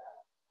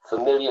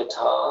 familiar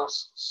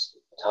tasks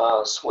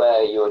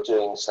where you're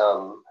doing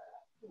some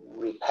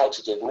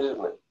repetitive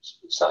movement,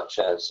 such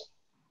as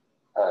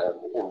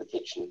in the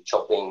kitchen,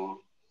 chopping,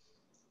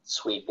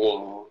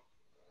 sweeping,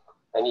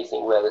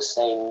 anything where the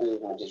same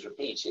movement is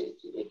repeated,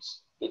 it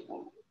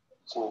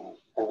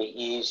can be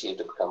easier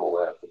to become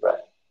aware of the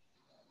breath.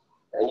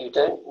 And you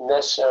don't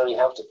necessarily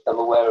have to become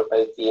aware of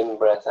both the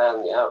in-breath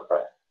and the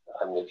out-breath.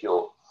 I mean, if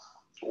you're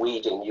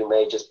weeding, you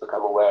may just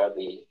become aware of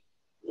the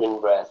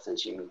in-breath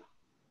as you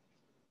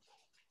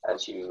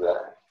as you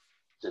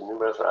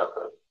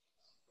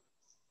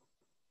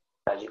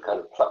as you kind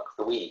of pluck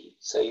the weeds,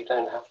 so you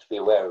don't have to be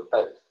aware of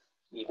both.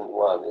 Even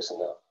one is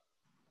enough.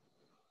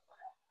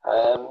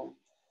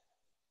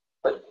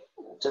 But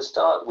to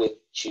start with,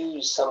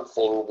 choose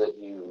something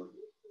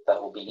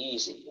that will be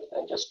easy,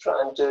 and just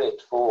try and do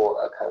it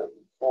for a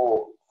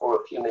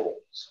few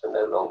minutes, for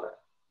no longer.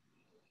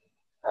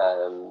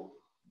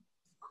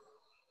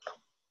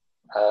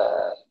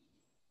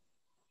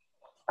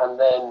 And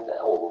then,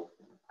 or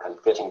kind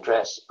of getting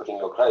dressed, putting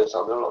your clothes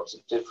on. There are lots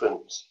of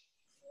different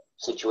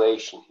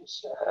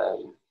situations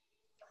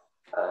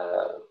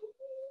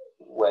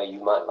where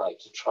you might like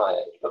to try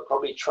it, but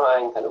probably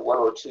trying kind of one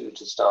or two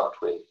to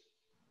start with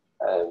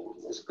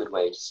is a good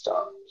way to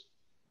start.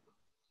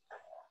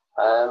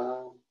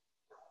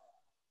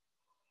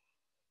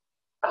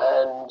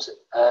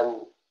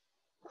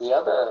 The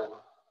other,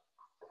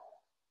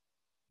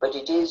 but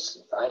it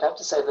is, I'd have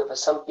to say that for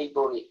some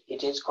people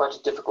it is quite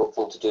a difficult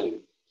thing to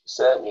do.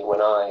 Certainly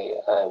when I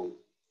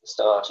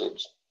started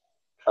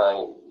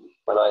trying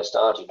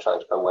to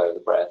become aware of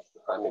the breath,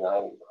 I mean,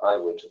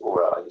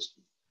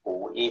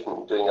 or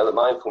even doing other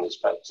mindfulness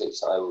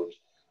practice, I would,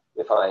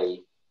 if I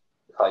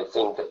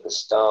think at the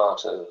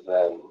start of,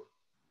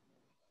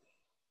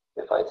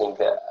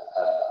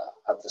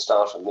 at the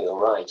start of a meal,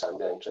 right, I'm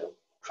going to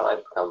try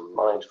to become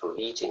mindful of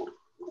eating.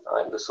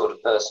 I'm the sort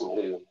of person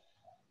who,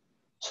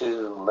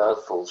 2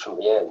 mouthfuls from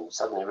the end,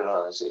 suddenly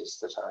realizes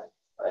that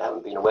I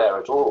haven't been aware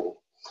at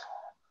all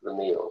of the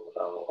meal,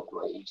 of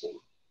my eating.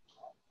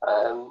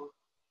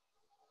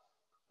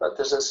 But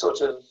there's a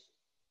sort of,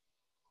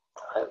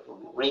 I've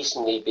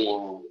recently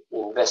been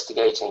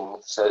investigating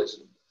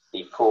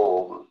the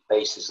 4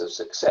 bases of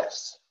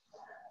success.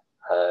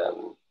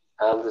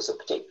 And there's a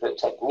particular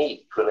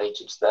technique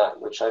related to that,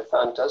 which I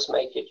found does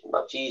make it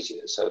much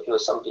easier. So if you're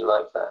somebody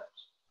like that.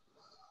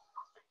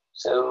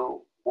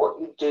 So what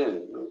you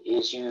do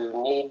is you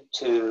need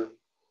to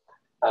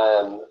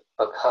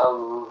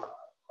become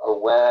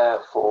aware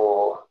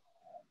for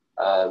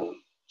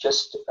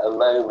just a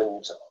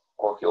moment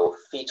of your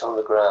feet on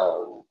the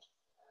ground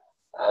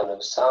and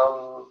of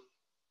some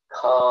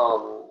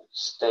calm,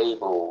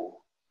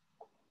 stable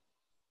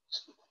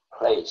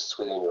place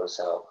within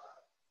yourself.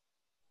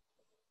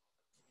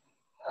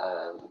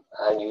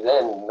 And you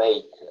then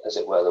make, as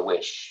it were, the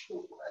wish,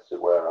 as it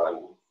were,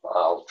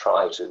 I'll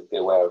try to be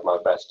aware of my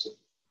breath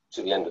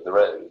to the end of the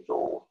road,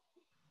 or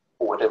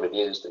whatever it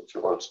is that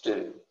you want to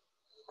do.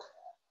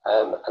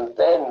 And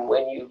then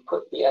when you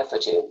put the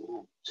effort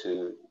in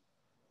to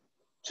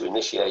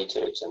initiate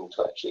it and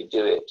to actually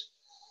do it,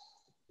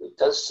 it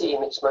does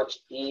seem it's much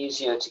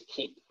easier to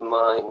keep the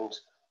mind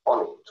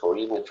on it, or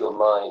even if your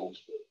mind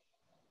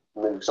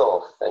moves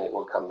off, then it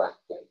will come back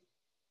again.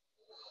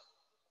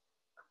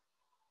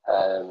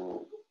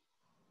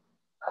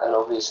 And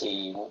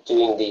obviously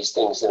doing these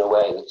things in a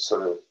way that's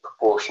sort of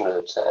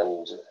proportionate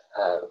and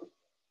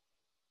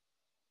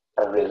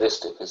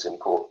realistic is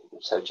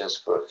important. So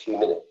just for a few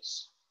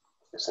minutes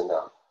is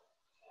enough.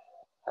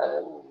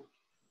 And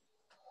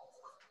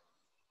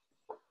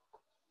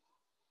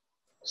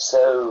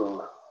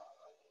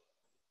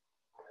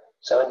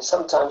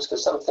sometimes for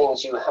some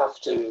things you have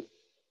to,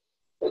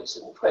 it's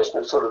a question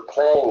of sort of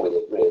playing with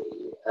it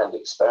really and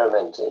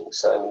experimenting.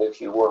 So I mean,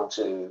 if you want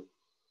to,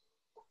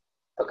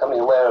 becoming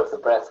aware of the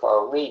breath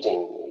while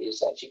reading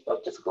is actually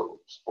quite difficult,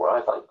 or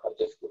I find quite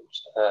difficult.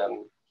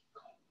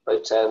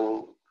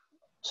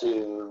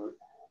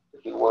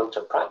 If you want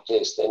to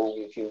practice, then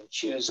if you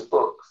choose a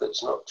book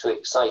that's not too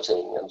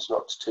exciting and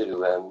not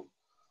too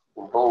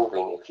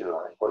involving, if you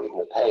like, or even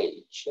a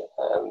page,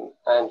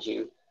 and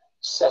you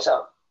set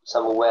up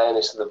some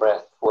awareness of the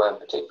breath for in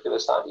particular a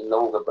slightly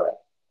longer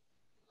breath,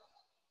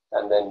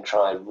 and then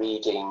try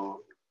reading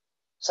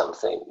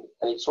something,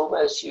 and it's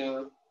almost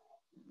you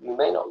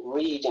may not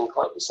read in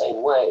quite the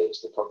same way is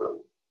the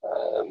problem.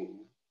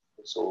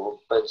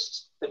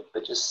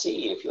 But just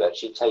see if you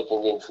actually take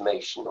in the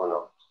information or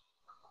not.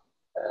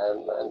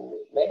 And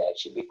it may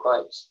actually be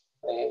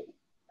may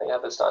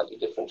have a slightly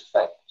different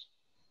effect.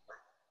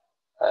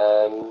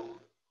 And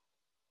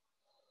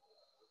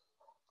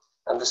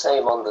the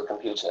same on the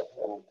computer.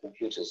 And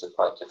computers are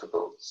quite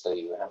difficult, so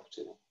you have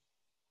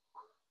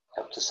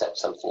to set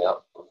something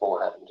up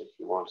beforehand if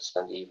you want to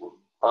spend even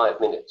 5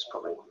 minutes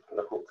probably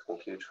looking at the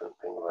computer and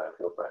being aware of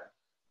your breath.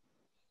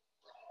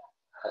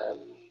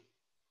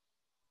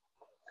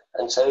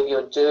 And so if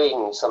you're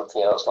doing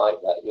something else like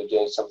that, you're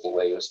doing something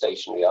where you're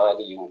stationary, either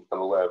you can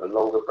become aware of a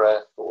longer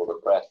breath or the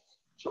breath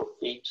at your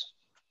feet,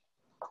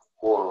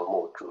 or a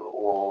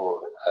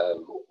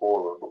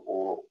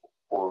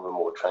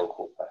more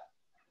tranquil breath.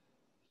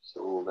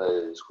 So all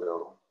those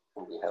will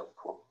be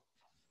helpful.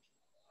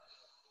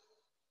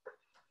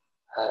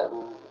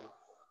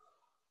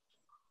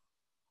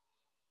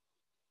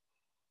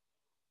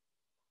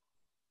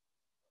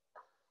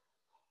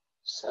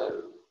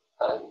 So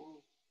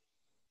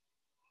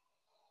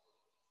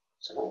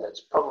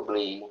that's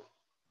probably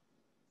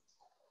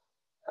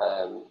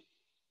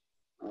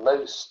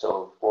most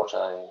of what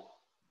I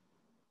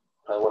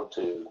want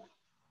to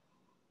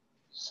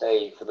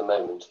say for the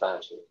moment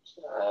about it.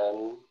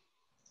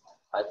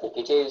 I think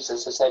it is,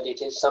 as I said,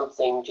 it is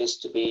something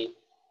just to be,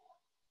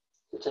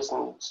 it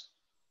isn't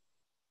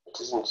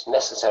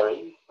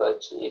necessary,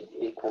 but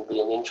it can be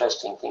an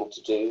interesting thing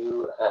to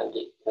do, and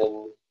it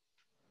can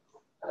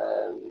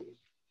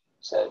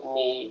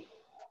certainly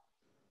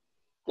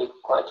give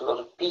quite a lot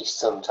of peace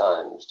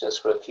sometimes,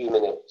 just for a few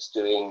minutes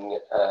doing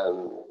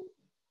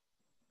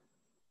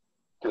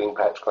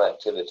practical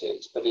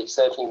activities. But it's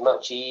certainly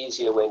much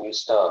easier when you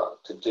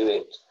start to do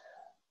it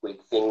with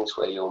things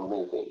where you're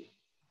moving,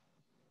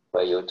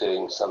 where you're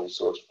doing some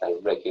sort of kind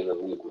of regular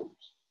movement.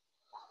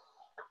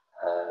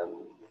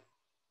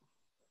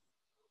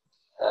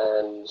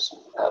 And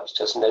perhaps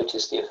just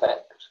notice the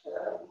effect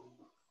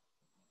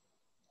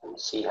and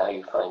see how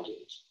you find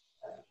it.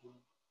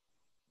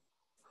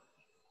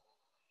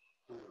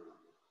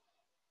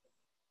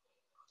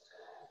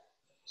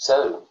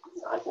 So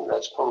I think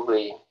that's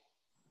probably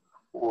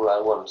all I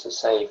want to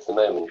say for the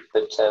moment,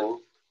 but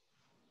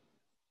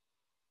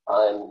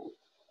I'm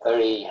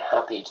very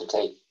happy to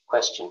take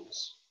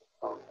questions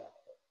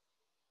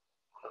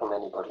from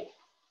anybody.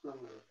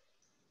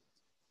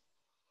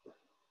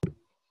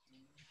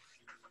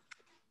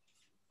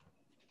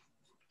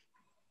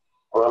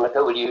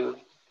 Veronica, will you?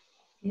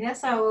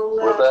 Yes, I will.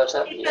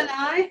 Roberta? Keep an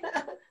eye.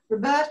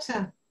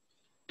 Roberta,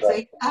 so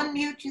you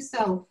unmute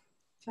yourself.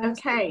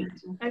 Okay,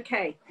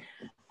 okay.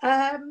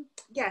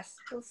 Yes,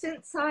 well,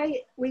 since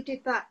we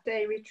did that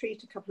day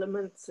retreat a couple of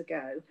months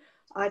ago,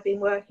 I've been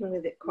working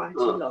with it quite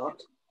a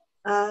lot.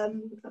 I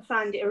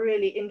find it a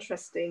really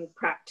interesting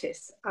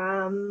practice.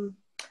 And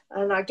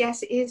I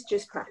guess it is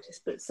just practice,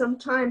 but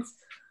sometimes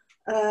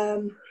I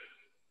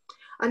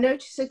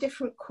notice a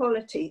different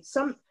quality.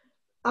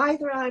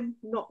 Either I'm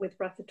not with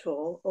breath at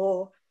all,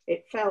 or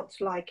it felt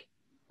like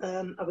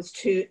I was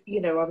too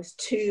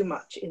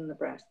much in the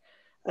breath.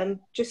 And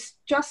just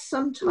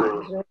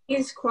sometimes, and it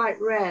is quite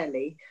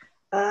rarely,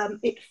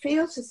 it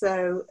feels as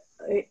though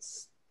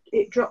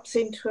it drops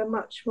into a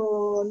much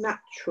more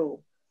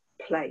natural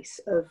place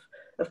of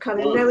kind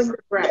of knowing the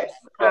breath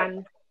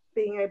and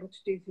being able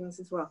to do things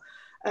as well.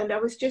 And I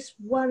was just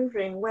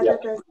wondering whether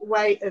there's a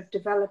way of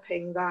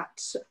developing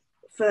that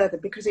further,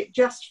 because it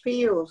just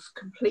feels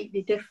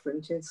completely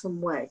different in some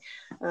way.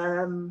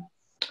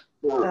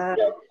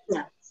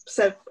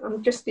 So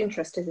I'm just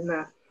interested in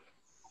that.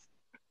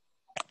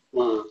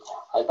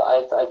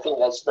 I think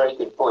that's a very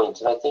good point,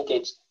 and I think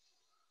it's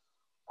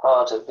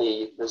part of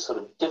the sort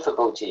of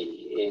difficulty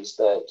is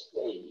that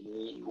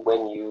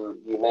when you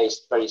may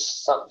very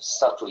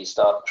subtly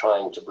start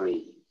trying to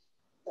breathe,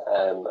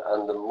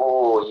 and the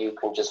more you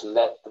can just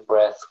let the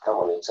breath come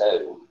on its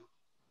own,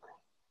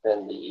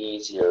 then the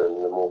easier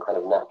and the more kind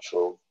of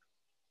natural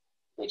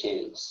it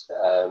is.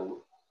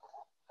 And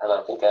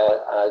I think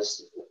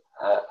as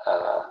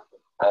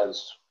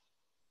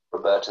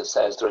Roberta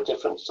says, there are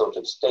different sort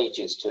of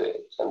stages to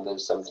it, and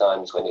there's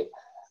sometimes when it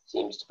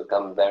seems to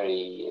become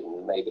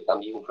may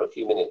become even for a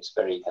few minutes,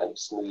 very kind of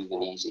smooth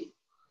and easy.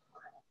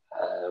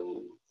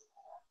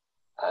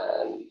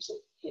 And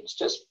it's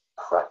just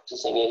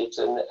practicing it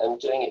and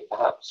doing it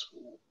perhaps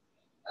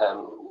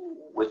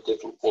with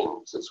different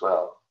things as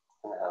well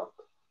can help.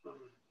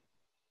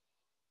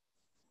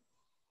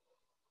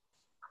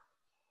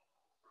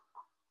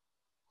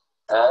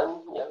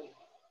 And yeah.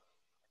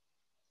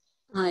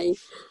 Hi,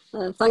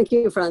 thank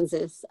you,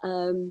 Francis.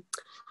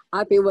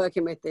 I've been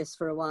working with this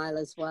for a while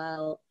as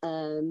well.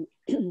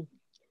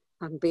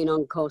 I've been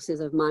on courses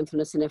of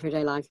mindfulness in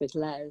everyday life with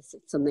Les.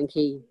 It's something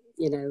he,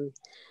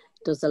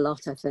 does a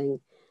lot, I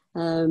think.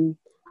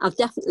 I've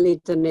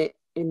definitely done it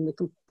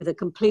with a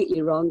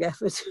completely wrong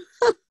effort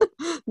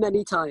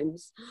many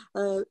times.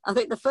 I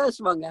think the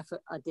first wrong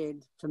effort I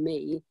did for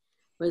me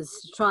was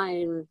to try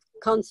and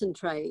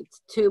concentrate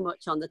too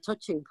much on the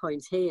touching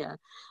point here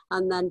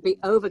and then be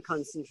over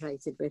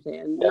concentrated with it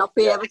and not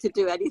be able to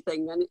do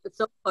anything, and at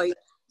some point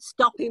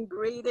stopping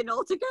breathing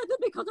altogether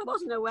because I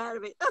wasn't aware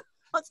of it. I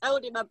was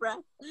holding my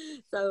breath.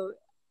 So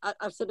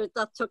I've sort of,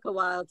 that took a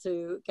while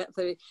to get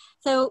through.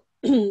 So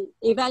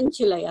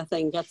eventually I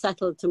think I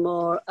settled to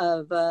more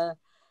of the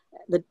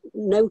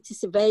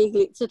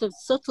vaguely sort of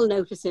subtle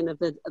noticing of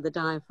the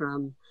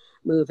diaphragm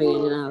moving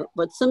in and out,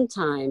 but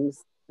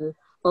sometimes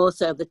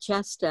also the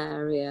chest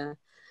area.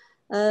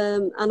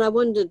 And I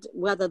wondered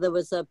whether there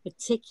was a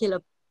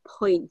particular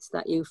point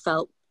that you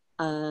felt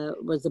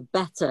was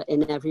better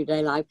in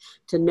everyday life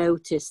to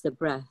notice the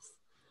breath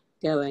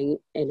going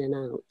in and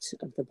out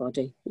of the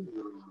body.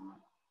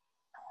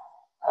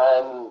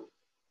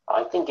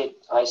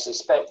 I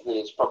suspect that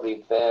it's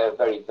probably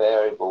very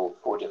variable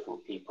for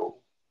different people.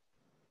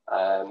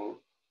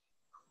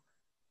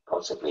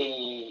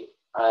 Possibly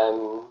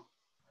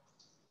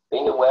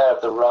being aware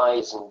of the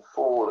rise and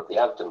fall of the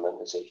abdomen,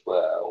 as it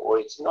were, or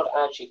it's not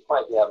actually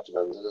quite the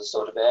abdomen, there's a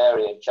sort of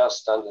area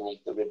just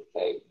underneath the rib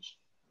cage,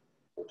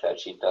 which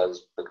actually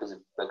does,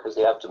 because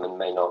the abdomen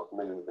may not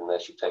move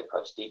unless you take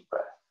quite a deep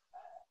breath,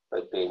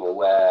 but being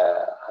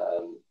aware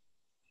of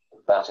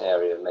that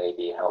area may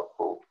be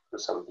helpful for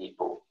some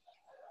people.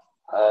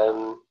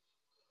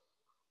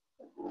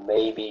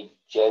 maybe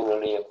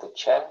generally of the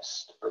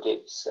chest, but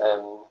it's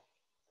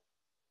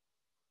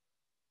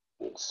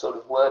sort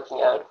of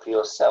working out for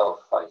yourself,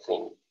 I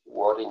think,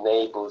 what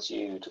enables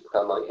you to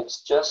become.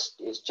 It's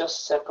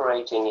just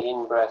separating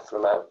in-breath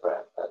from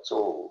out-breath. That's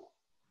all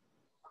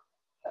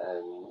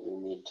you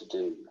need to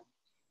do.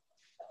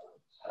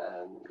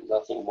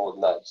 Nothing more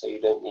than that. So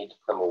you don't need to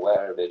become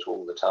aware of it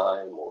all the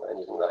time or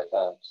anything like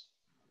that.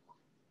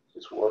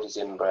 Just what is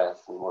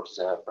in-breath and what is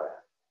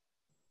out-breath.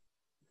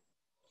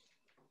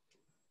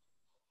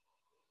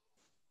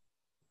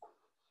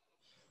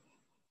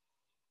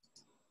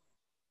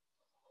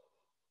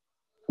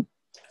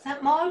 Is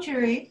that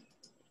Marjorie?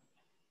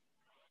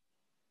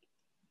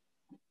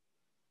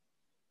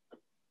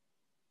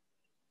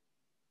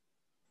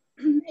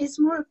 It's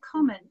more a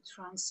comment,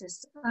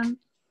 Francis.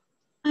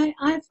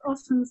 I've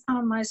often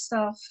found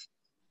myself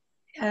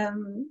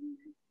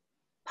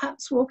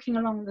perhaps walking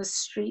along the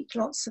street,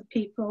 lots of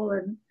people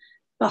and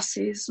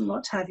buses and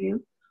what have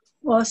you,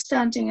 or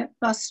standing at the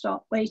bus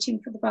stop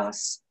waiting for the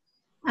bus,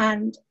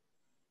 and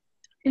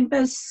in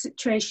both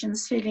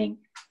situations feeling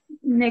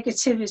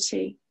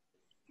negativity.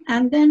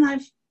 And then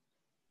I've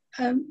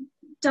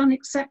done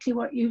exactly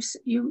what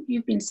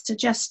you've been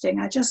suggesting.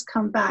 I just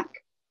come back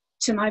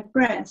to my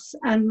breath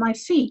and my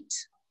feet.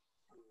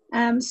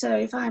 So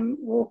if I'm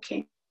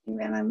walking,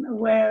 then I'm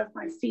aware of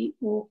my feet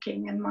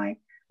walking and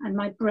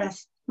my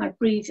breath, my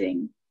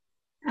breathing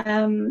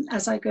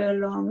as I go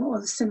along,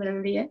 or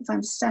similarly if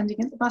I'm standing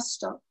at the bus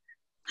stop.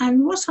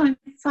 And what I've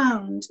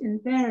found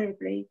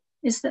invariably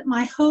is that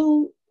my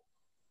whole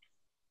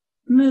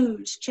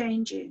mood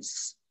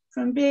changes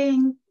from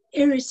being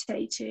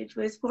irritated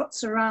with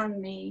what's around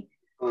me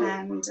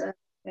and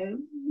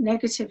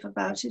negative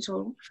about it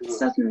all.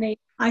 Suddenly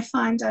I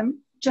find I'm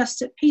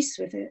just at peace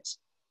with it.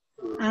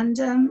 And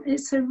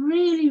it's a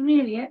really,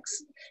 really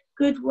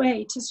good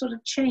way to sort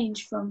of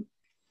change from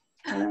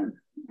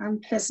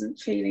unpleasant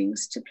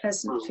feelings to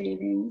pleasant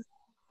feelings.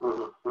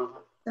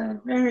 So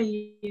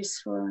very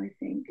useful, I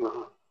think.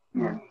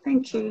 Yeah,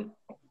 thank you.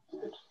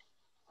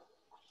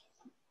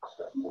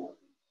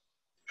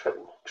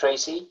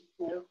 Tracy?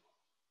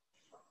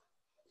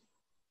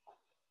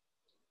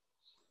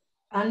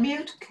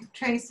 Unmute,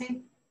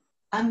 Tracy.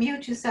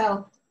 Unmute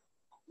yourself.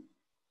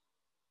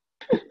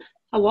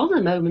 I was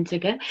a moment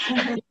ago.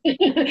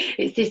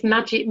 It's this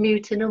magic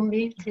mute and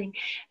unmuting.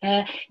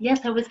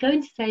 Yes, I was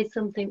going to say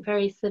something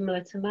very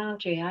similar to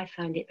Marjorie. I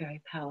find it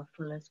very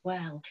powerful as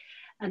well.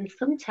 And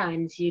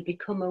sometimes you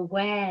become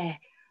aware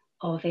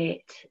of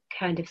it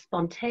kind of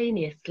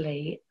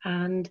spontaneously.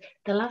 And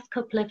the last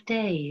couple of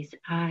days,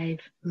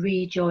 I've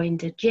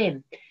rejoined a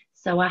gym.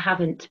 So I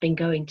haven't been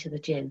going to the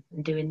gym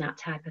and doing that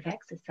type of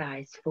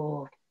exercise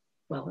for,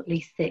 well, at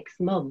least 6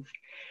 months.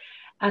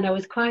 And I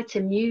was quite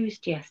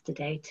amused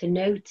yesterday to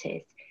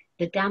notice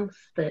the dance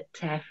that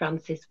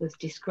Francis was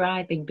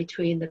describing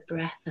between the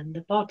breath and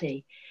the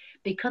body.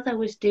 Because I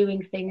was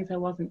doing things I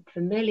wasn't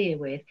familiar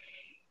with,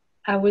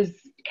 I was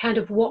kind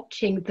of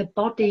watching the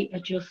body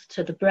adjust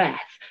to the breath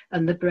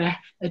and the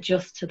breath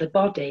adjust to the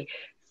body.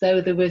 So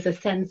there was a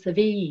sense of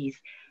ease.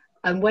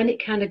 And when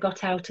it kind of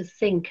got out of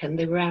sync and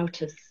they were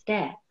out of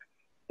step,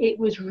 it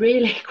was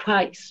really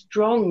quite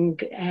strong.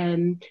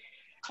 And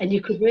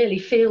you could really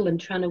feel them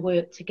trying to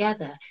work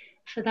together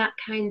for that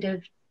kind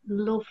of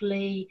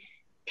lovely,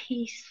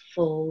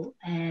 peaceful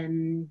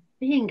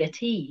being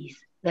at ease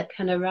that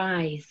can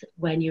arise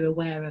when you're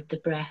aware of the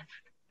breath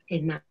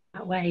in that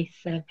way.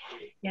 So,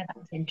 yeah, that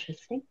was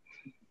interesting.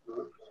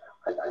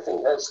 I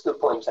think that's a good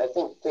point. I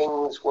think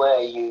things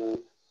where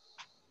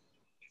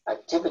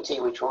activity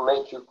which will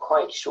make you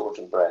quite short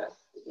of breath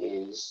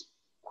is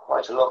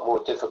quite a lot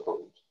more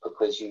difficult,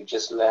 because you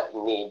just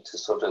need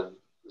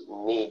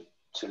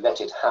to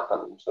let it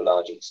happen to a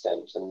large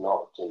extent and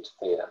not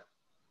interfere.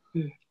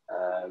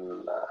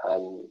 And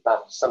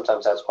that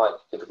sometimes that's quite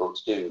difficult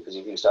to do, because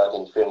if you start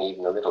interfering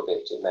even a little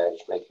bit, it may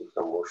make you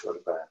feel more short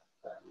of breath.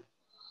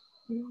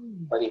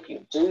 But if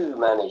you do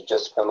manage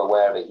just to become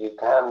aware of it, you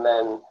can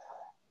then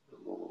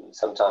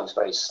sometimes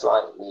very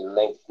slightly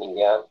lengthening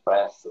the out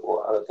breath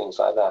or other things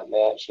like that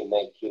may actually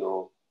make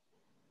you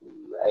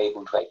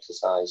able to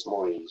exercise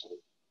more easily.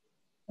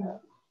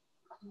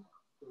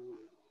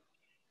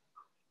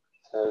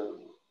 So,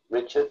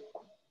 Richard?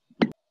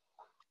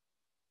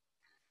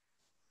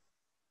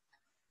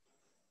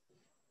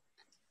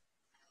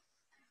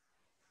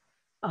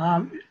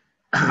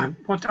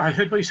 What I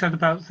heard what you said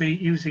about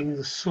using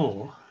the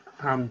saw,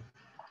 and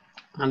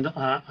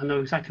I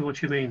know exactly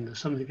what you mean. There's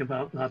something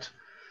about that,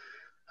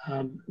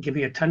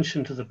 giving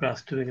attention to the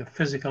breath, doing a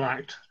physical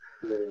act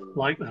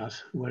like that,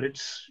 where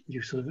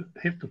you sort of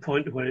hit the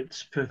point where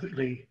it's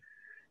perfectly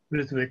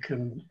rhythmic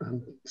and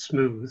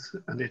smooth,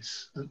 and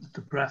it's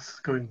the breath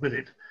going with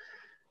it.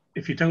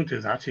 If you don't do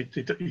that,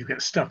 you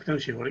get stuck,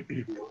 don't you? Or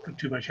you put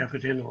too much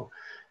effort in,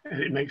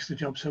 and it makes the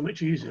job so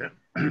much easier.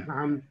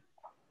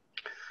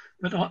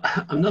 But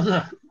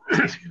another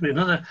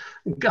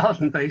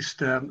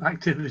garden-based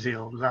activity,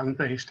 or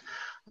land-based,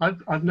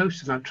 I've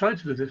noticed, and I've tried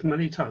to do this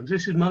many times,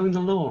 this is mowing the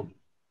lawn.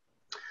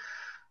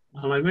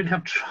 And I really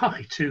have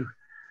tried to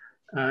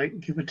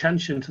give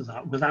attention to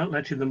that without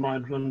letting the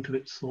mind run to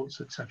its thoughts,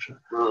 etc.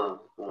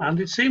 And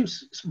it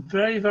seems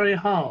very, very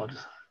hard,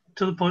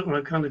 to the point where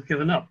I've kind of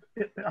given up.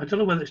 I don't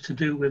know whether it's to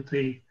do with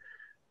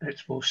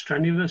it's more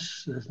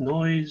strenuous, there's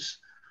noise,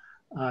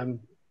 I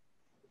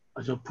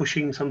don't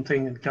pushing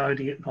something and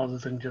guiding it rather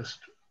than just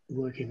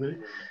working with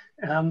it.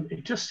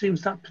 It just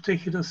seems that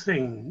particular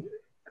thing,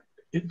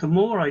 the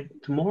more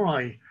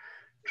I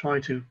try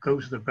to go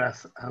to the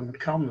breath and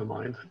calm the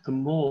mind, the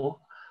more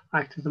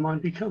active the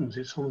mind becomes.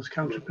 It's almost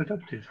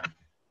counterproductive.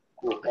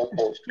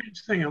 It's a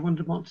strange thing. I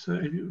wonder what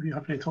if you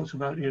have any thoughts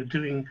about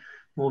doing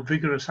more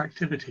vigorous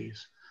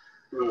activities.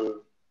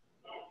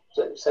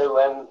 So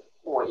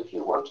well, if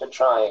you want to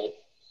try,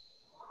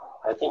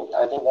 I think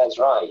that's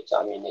right.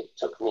 I mean, it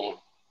took me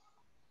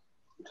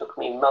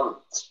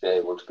months to be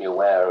able to be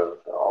aware of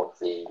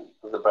the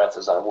breath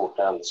as I walk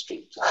down the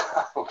street.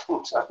 I'm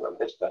a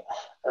bit of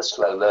a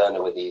slow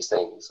learner with these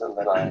things, and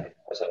then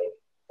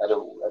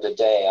at a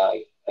day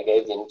I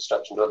gave the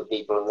instruction to other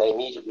people, and they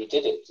immediately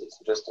did it. It's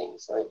interesting.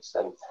 So it's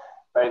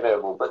very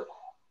variable. But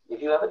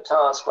if you have a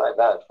task like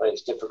that where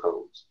it's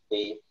difficult,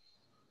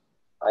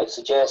 I'd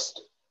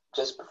suggest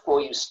just before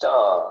you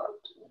start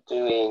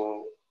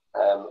doing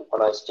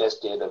what I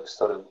suggested of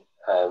sort of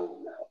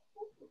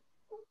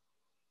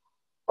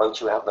once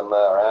you have the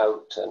myrrh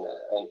out and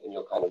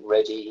you're kind of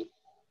ready,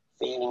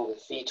 feeling the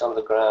feet on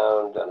the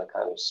ground and a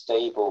kind of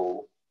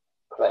stable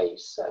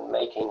place, and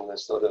making the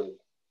sort of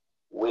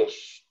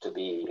wish to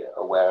be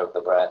aware of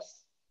the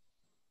breath,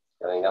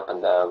 going up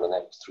and down the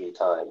next 3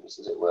 times,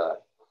 as it were.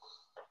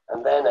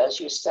 And then as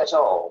you set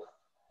off,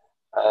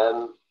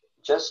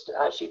 just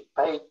actually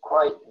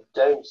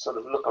don't sort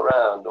of look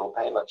around or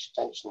pay too much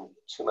attention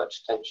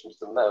to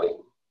the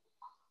mowing.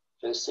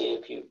 Just see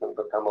if you can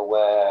become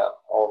aware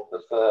of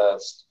the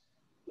first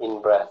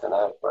in-breath and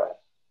out-breath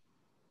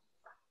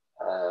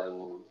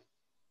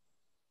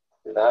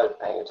without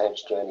paying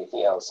attention to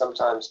anything else.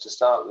 Sometimes to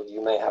start with,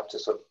 you may have to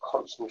sort of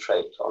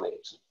concentrate on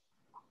it.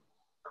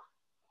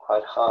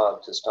 Quite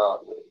hard to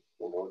start with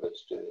in order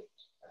to do it.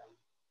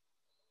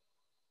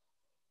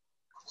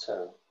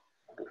 So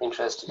I'd be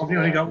interested. I've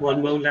only got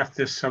one mow left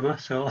this summer,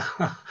 so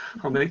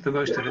I'll make the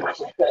most of it.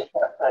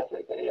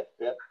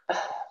 Yeah.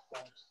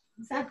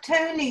 Is that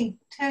Tony?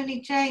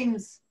 Tony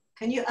James.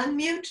 Can you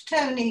unmute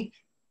Tony?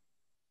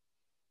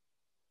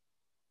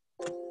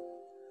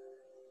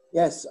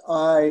 Yes,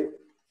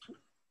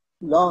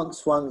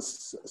 Lance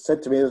once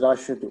said to me that I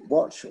should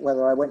watch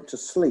whether I went to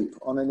sleep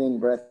on an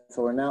in-breath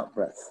or an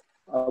out-breath.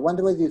 I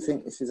wonder whether you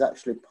think this is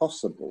actually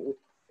possible,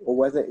 or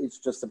whether it's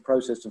just the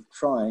process of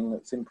trying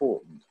that's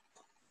important.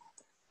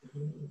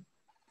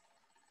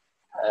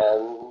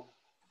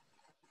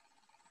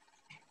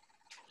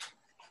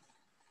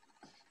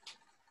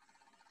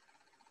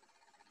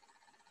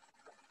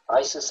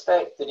 I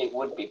suspect that it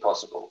would be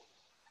possible.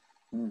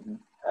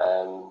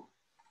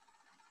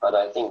 But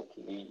I think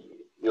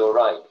you're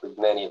right with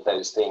many of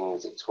those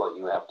things. It's what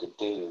you have to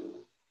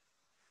do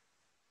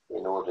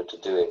in order to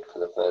do it for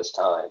the first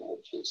time,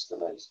 which is the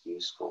most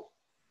useful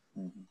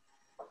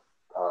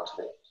part of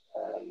it.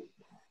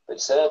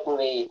 But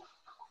certainly,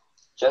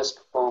 just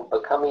for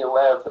becoming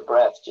aware of the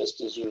breath,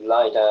 just as you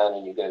lie down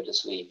and you go to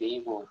sleep,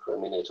 even for a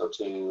minute or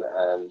two,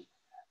 and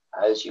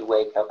as you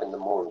wake up in the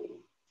morning,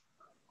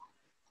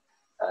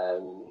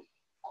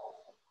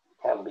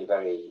 can be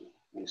very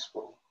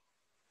useful.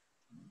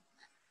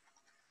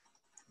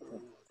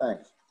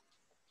 Thanks.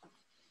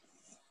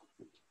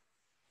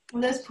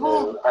 Well, there's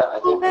Paul. So,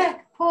 Paul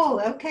back. Paul.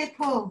 Okay,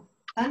 Paul.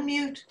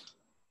 Unmute.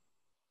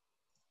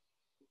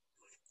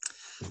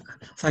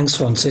 Thanks,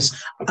 Francis.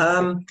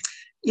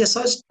 Yes,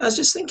 I was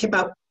just thinking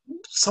about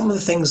some of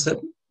the things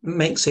that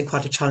makes it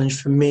quite a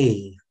challenge for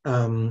me,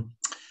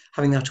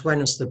 having that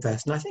awareness of the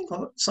breath. And I think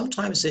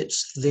sometimes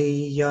it's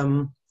the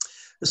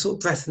sort of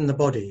breath in the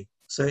body.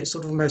 So it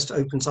sort of almost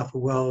opens up a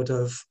world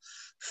of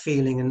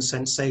feeling and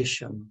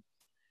sensation.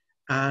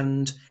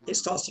 And it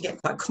starts to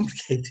get quite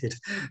complicated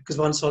because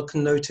once I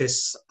can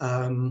notice,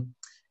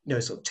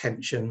 sort of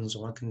tensions,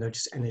 or I can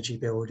notice energy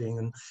building,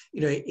 and,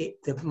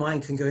 the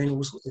mind can go in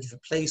all sorts of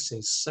different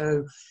places.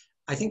 So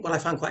I think what I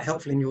found quite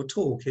helpful in your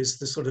talk is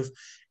the sort of,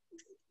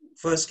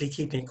 firstly,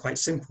 keeping it quite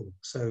simple.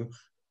 So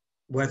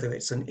whether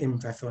it's an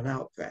in-breath or an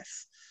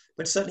out-breath.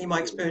 But certainly my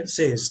experience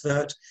is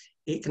that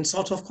it can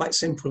start off quite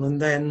simple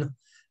and then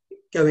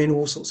go in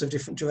all sorts of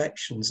different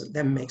directions. It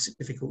then makes it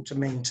difficult to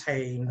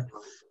maintain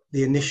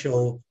the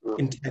initial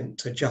intent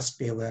to just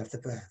be aware of the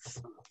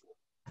breath.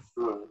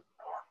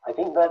 I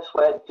think that's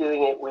where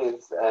doing it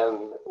with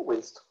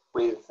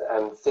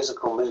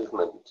physical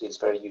movement is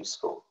very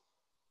useful.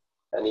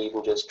 And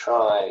even just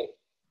try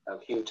a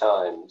few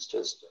times,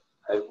 just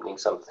opening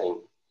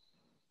something,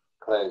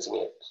 closing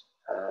it,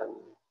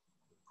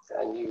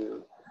 and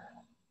you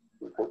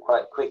can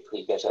quite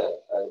quickly get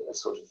a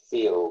sort of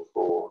feel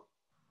for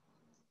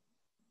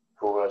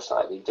a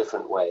slightly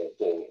different way of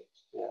doing it.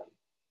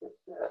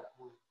 Yeah.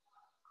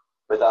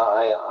 But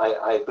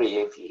I agree,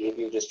 if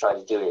you just try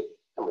to do it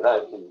and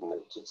without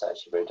movement, it's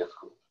actually very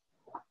difficult.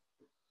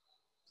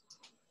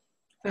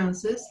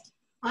 Francis,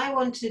 I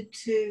wanted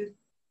to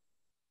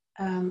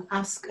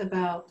ask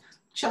about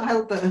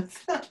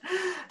childbirth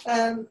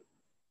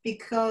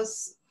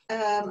because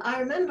I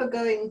remember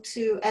going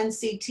to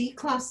NCT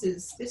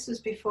classes. This was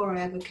before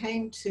I ever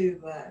came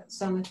to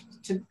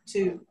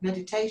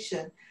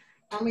meditation,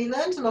 and we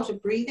learned a lot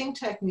of breathing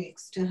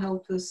techniques to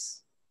help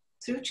us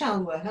through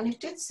childbirth, and it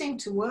did seem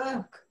to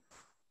work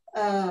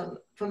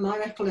from my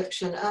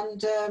recollection.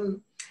 And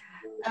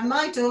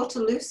my daughter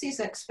Lucy's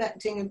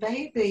expecting a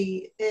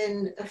baby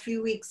in a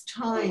few weeks'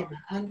 time,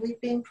 and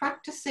we've been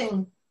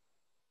practicing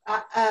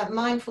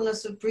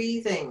mindfulness of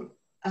breathing.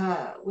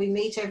 We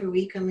meet every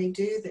week and we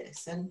do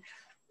this, and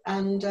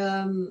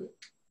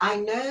I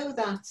know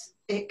that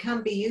it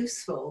can be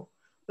useful,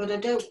 but I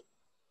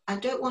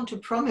don't want to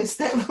promise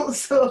that we'll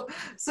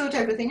sort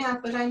everything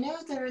out. But I know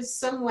there is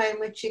some way in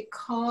which it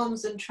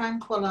calms and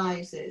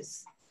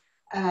tranquilizes.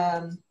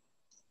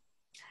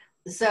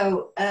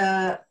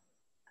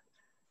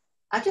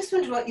 I just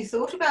wondered what you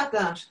thought about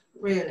that,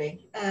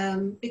 really,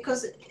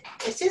 because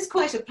it is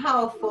quite a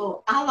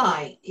powerful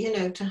ally, you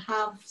know, to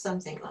have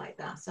something like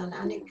that,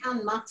 and it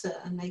can matter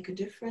and make a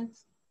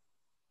difference.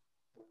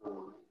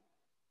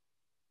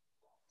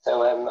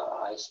 So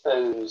I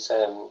suppose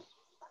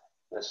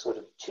there's sort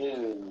of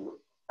two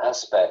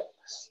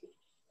aspects,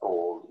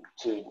 or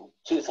two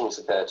things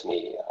occur to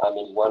me. I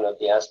mean, one of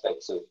the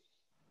aspects of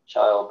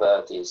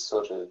childbirth is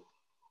sort of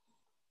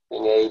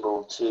being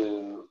able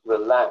to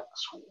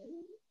relax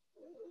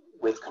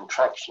with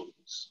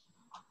contractions,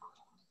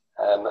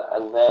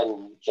 and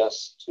then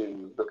just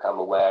to become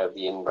aware of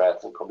the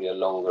in-breath, and probably a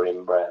longer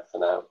in-breath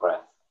and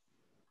out-breath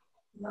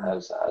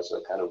as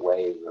a kind of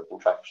wave of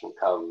contraction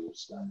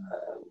comes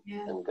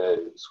and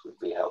goes would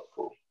be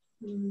helpful.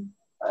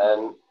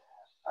 And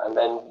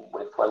then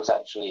if one's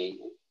actually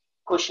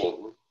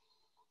pushing,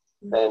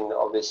 then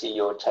obviously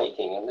you're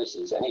taking, and this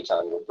is any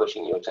time you're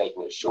pushing, you're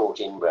taking a short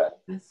in-breath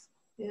and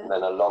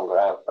then a longer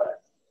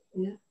out-breath.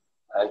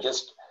 And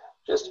just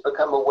to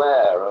become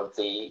aware of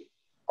the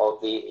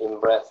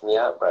in-breath and the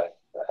out-breath,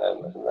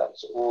 and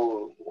that's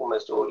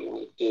almost all you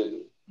need to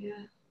do.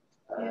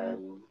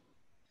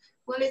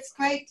 Well, it's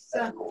great.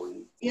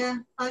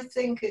 I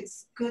think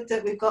it's good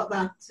that we've got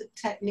that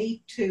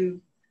technique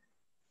to,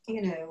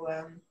 you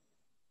know,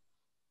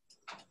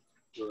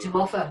 to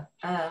offer,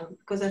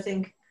 because I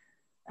think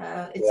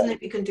it's something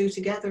we can do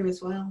together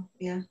as well.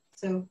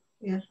 So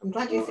I'm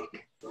glad you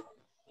think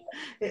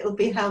it'll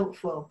be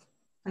helpful.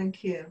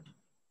 Thank you.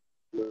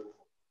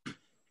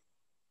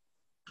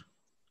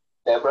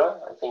 Deborah,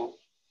 I think.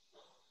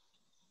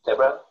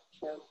 Deborah?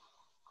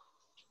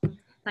 Yeah.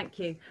 Thank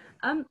you.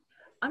 I'm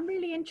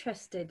really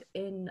interested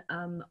in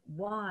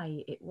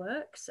why it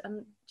works,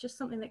 and just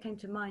something that came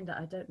to mind that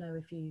I don't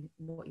know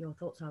what your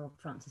thoughts are, or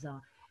Francis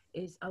are,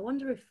 is I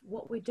wonder if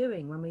what we're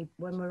doing when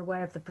we're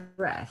aware of the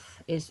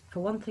breath is, for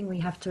one thing, we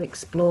have to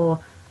explore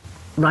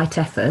right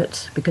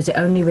effort, because it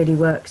only really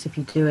works if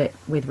you do it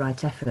with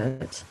right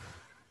effort.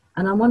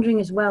 And I'm wondering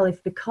as well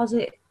if, because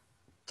it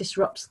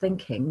disrupts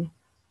thinking,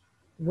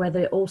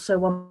 whether also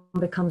one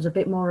becomes a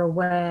bit more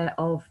aware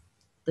of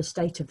the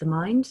state of the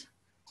mind,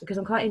 because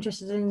I'm quite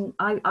interested in,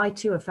 I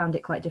too have found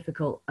it quite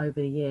difficult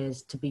over the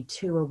years to be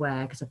too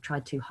aware, because I've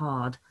tried too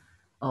hard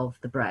of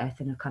the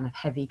breath in a kind of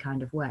heavy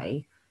kind of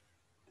way.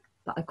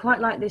 But I quite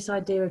like this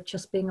idea of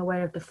just being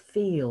aware of the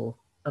feel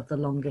of the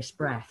longest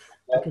breath,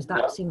 because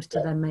that seems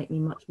to then make me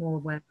much more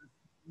aware of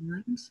the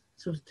mind,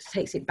 sort of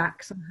takes it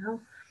back somehow.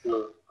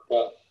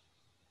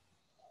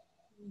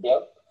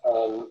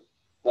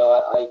 No,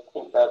 I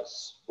think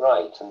that's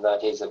right, and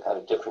that is a kind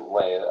of different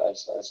way, a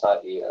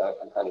slightly a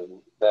kind of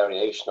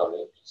variation on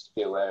it, just to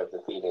be aware of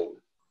the feeling.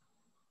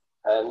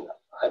 And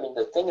I mean,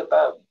 the thing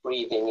about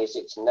breathing is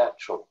it's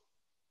natural,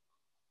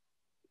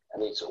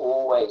 and it's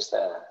always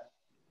there.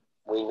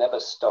 We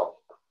never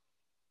stop.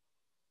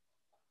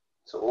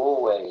 It's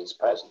always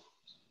present.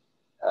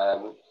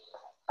 And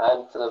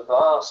for the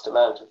vast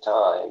amount of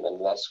time,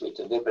 unless we're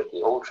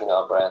deliberately altering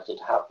our breath,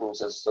 it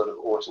happens as sort of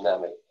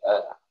autonomic,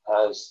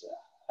 as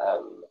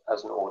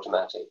an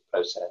automatic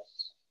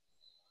process.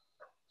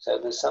 So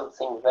there's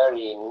something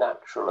very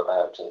natural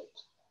about it.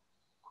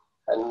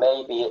 And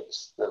maybe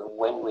it's that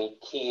when we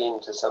key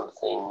into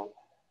something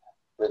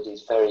that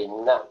is very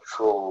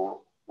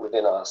natural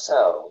within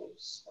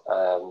ourselves,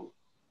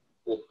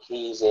 it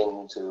keys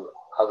into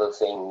other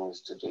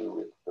things to do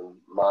with the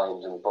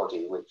mind and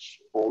body, which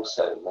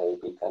also may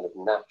be kind of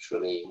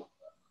naturally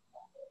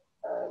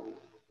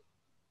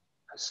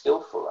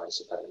skillful, I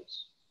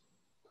suppose.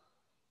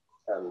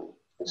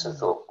 It's a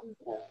thought. Thank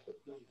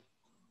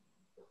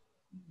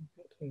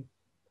you.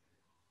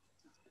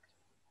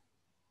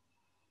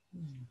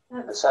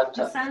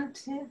 Vasanta.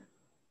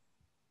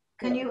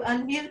 Can you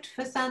unmute,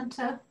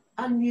 Vasanta?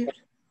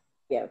 Unmute.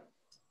 Yeah.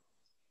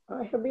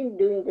 I have been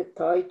doing the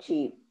Tai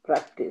Chi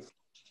practice.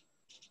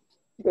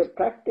 The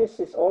practice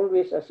is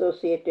always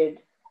associated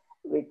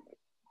with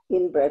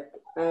in-breath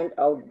and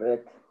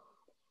out-breath,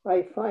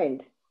 I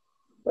find.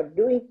 But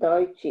doing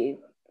Tai Chi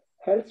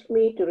helps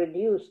me to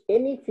reduce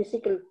any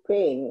physical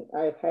pain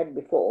I've had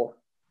before.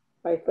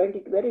 I find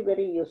it very,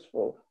 very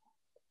useful.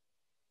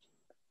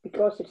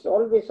 because it's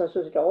always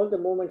associated, all the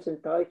movements in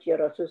Tai Chi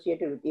are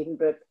associated with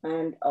in-breath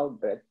and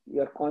out-breath.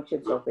 You are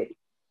conscious of it.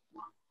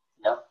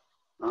 Yeah.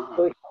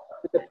 So it's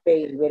the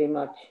pain very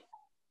much.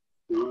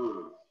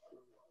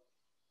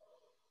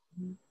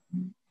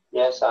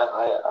 Yes, I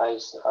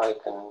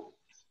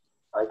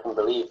can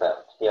believe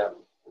that. Yeah,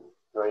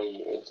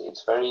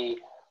 it's very.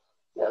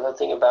 The other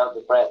thing about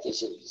the breath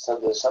is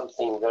there's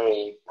something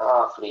very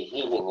powerfully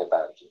healing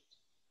about it.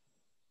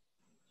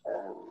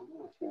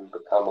 If you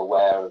become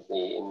aware of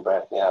the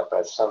in-breath and the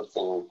out-breath,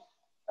 something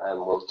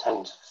will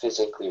tend to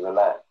physically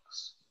relax.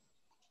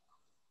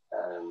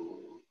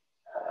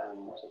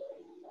 And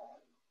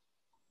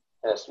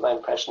yes, my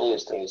impression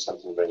is there is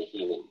something very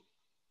healing.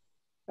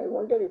 I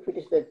wonder if it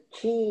is the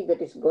chi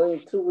that is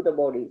going through the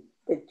body.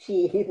 The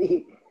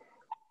chi,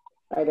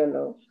 I don't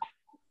know.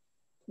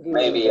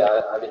 Maybe,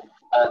 I mean,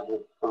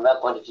 from that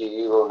point of view,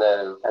 you will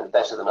know and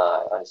better than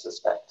I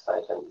suspect.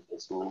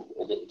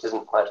 It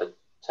isn't quite a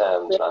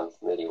term that I'm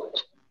familiar with.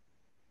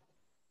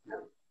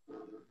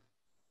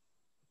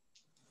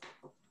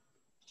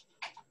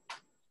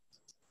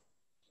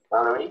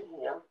 Valerie,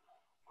 yeah?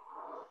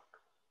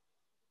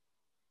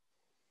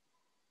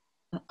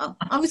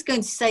 I was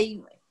going to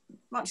say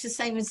much the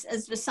same as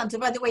Vasanta.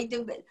 By the way,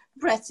 the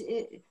breath,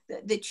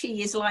 the chi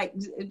is like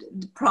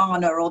the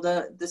prana or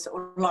the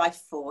sort of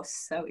life force.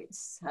 So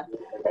it's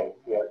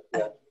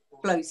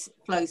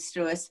flows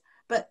through us.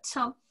 But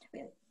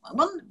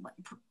one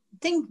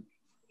thing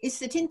is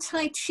that in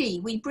Tai Chi,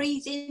 we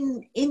breathe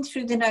in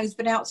through the nose,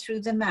 but out through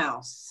the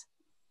mouth,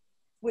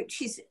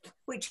 which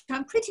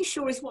I'm pretty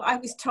sure is what I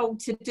was told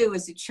to do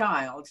as a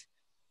child.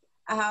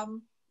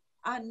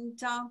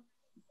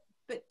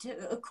 But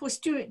of course,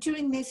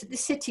 during the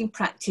sitting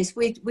practice,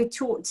 we're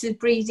taught to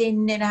breathe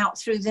in and out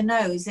through the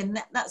nose, and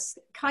that's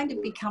kind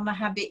of become a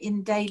habit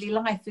in daily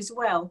life as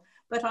well.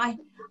 But I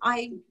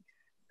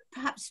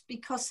perhaps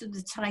because of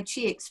the Tai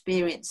Chi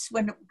experience,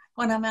 when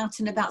I'm out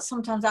and about,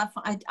 sometimes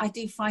I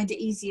do find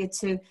it easier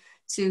to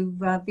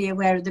be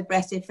aware of the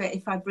breath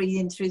if I breathe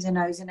in through the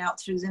nose and out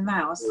through the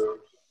mouth.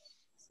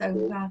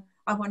 So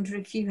I wonder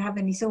if you have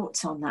any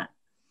thoughts on that.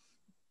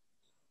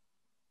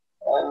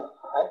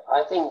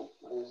 I think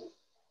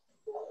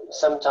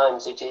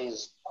sometimes it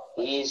is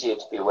easier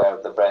to be aware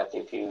of the breath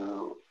if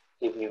you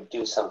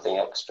do something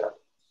extra.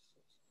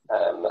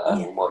 And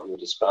what you're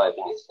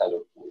describing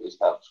is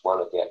perhaps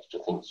one of the extra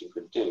things you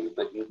could do,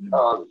 but you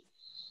can't.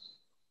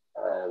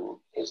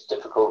 It's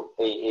difficult.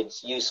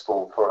 It's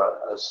useful for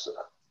us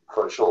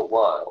for a short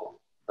while,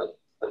 but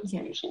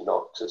usually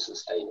not to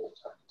sustain it,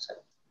 I would say.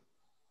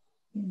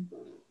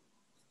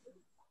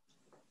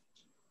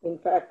 In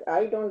fact,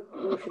 I don't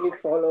usually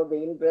follow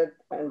the in-breath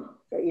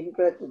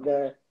with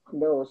the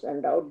nose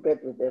and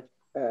out-breath with the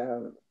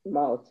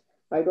mouth.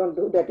 I don't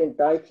do that in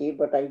Tai Chi,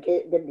 but I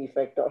get the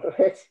effect all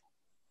right.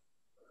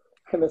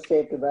 I must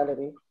say to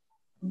Valerie.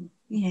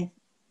 Yeah.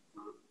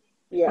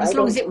 Yeah. Well, as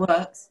long as it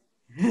works.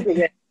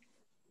 Yeah.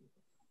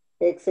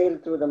 Exhale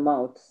through the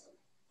mouth.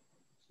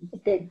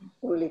 Take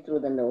only through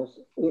the nose.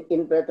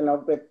 In-breath and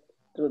out-breath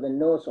through the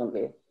nose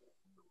only.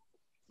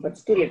 But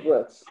still it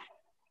works.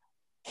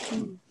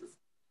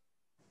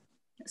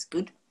 That's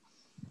good.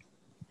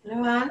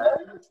 Luan?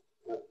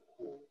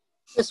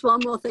 Just one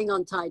more thing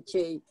on Tai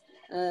Chi.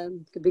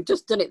 We've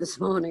just done it this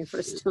morning for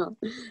a start.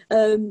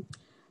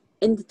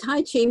 In the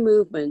Tai Chi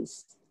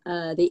movements,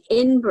 the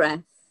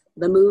in-breath,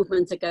 the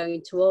movements are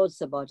going towards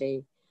the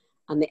body,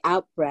 and the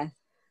out-breath,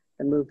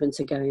 the movements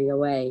are going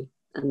away.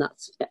 And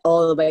that's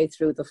all the way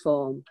through the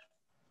form,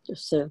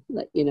 just to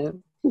let you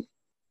know.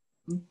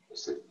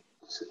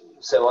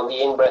 So on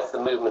the in-breath, the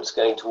movement's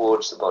going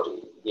towards the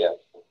body, yeah.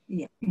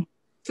 Yeah,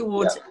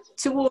 towards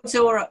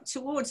or up.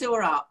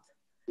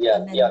 Yeah,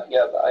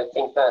 but I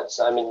think that's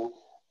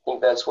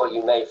what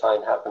you may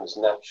find happens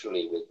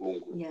naturally with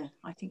movement. Yeah,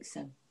 I think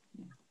so.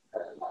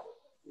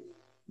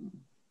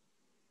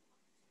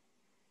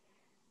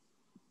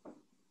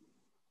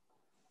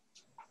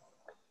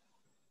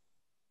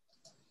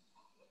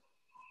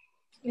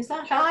 Is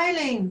that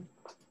Eileen?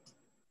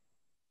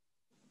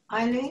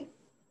 Eileen,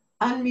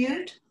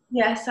 unmute.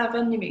 Yes, I've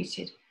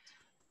unmuted.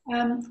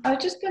 I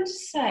was just going to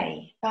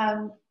say,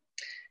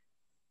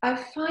 I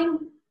find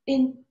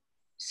in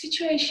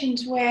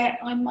situations where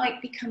I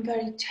might become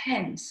very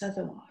tense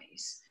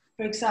otherwise,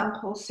 for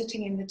example,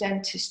 sitting in the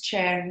dentist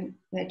chair and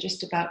they're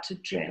just about to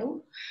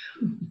drill,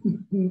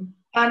 and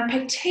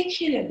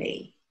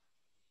particularly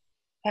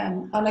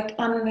on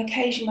an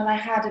occasion when I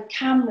had a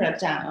camera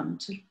down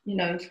to,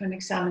 for an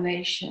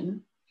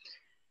examination,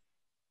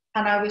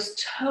 and I was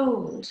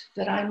told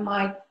that I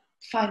might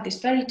find this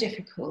very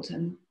difficult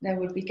and there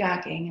would be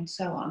gagging and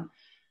so on,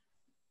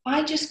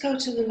 I just go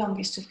to the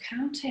longest of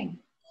counting.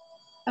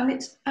 And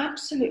it's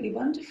absolutely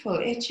wonderful.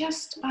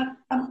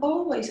 I'm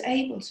always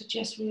able to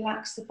just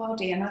relax the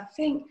body. And I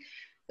think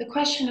the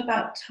question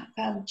about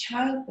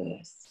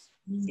childbirth,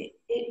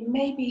 it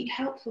may be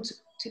helpful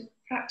to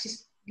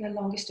practice the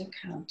longest of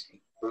counting.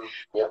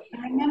 Yeah.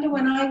 I remember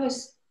when I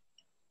was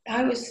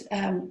I was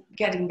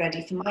getting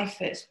ready for my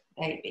first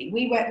baby.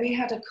 We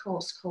had a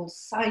course called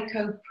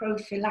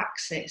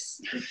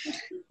psychoprophylaxis,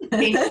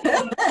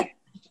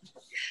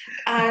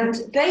 and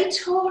they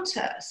taught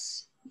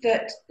us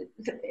that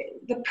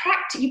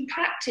you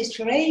practiced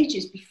for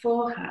ages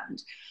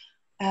beforehand,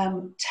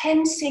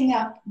 tensing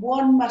up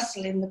one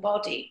muscle in the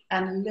body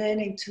and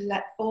learning to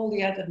let all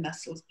the other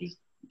muscles be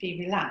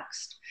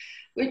relaxed,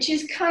 which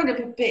is kind of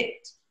a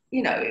bit,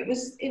 you know,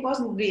 it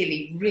wasn't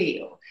really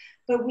real.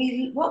 But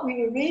what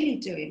we were really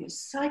doing was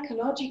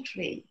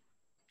psychologically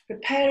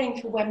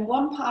preparing for when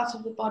one part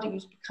of the body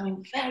was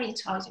becoming very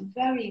tight and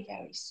very,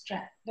 very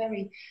stressed,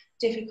 very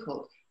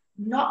difficult,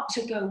 not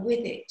to go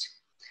with it.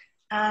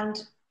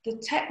 And the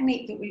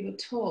technique that we were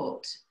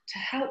taught to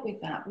help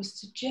with that was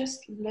to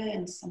just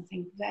learn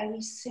something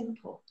very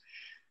simple,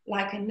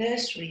 like a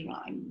nursery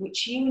rhyme,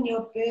 which you and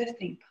your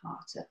birthing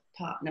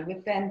partner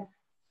would then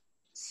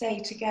say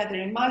together.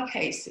 In my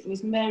case, it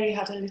was Mary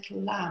had a little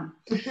lamb.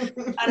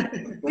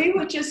 And we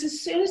were just,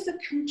 as soon as the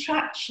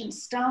contraction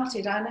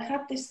started, and I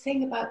had this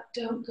thing about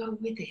don't go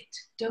with it,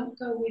 don't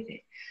go with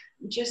it.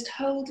 Just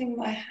holding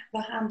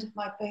the hand of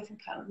my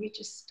birthing partner, we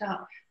just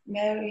start,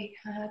 Mary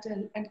had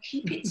and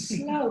keep it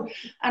slow.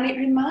 And it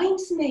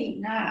reminds me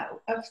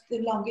now of the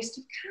longest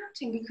of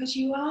counting, because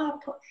you are,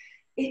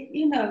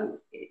 you know,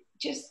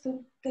 just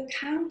the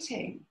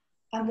counting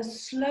and the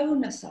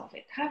slowness of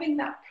it, having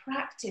that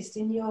practiced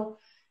in your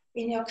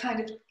kind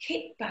of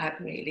kit bag,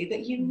 really,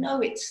 that you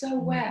know it so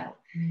well.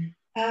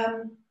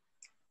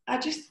 I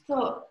just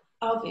thought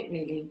of it,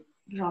 really,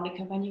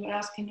 Veronica, when you were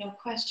asking your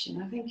question.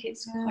 I think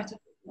it's quite a big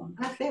one.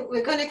 I think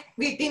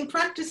we've been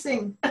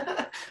practicing.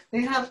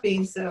 We have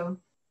been, so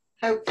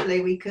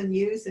hopefully we can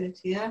use it,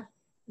 yeah.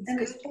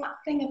 It's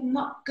that thing of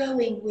not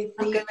going with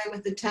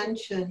the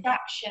tension.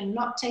 Contraction,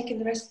 not taking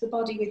the rest of the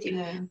body with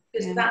you,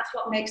 because that's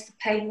what makes the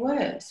pain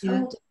worse.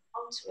 Holding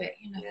on to it,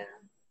 you know. Yeah.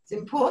 It's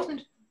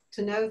important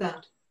to know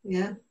that,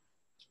 yeah.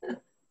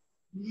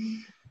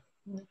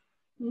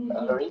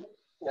 Valerie?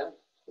 Yeah.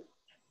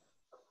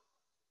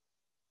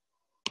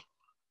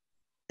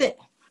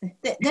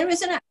 There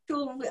is an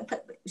actual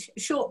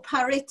short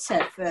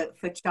parita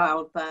for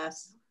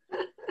childbirth.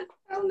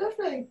 Oh,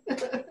 lovely.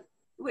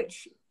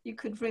 Which you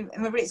could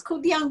remember. It's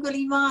called the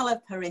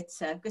Angulimala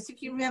parita, because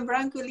if you remember,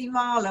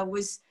 Angulimala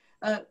was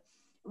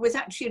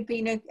actually had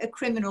been a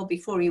criminal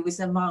before he was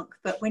a monk,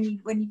 but when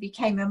he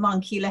became a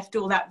monk, he left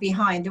all that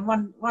behind. And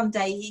one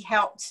day he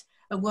helped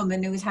a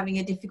woman who was having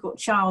a difficult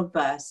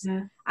childbirth,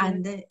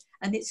 and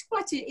it's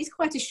quite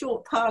a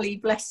short Pali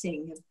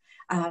blessing.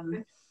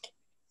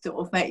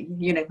 Sort of,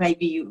 you know,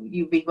 maybe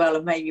you be well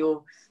and may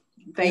your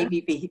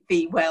baby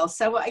be well.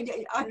 So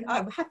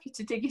I'm happy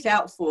to dig it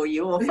out for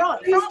you. Or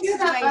Francis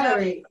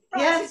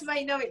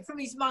may know it from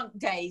his monk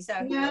days.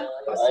 I don't.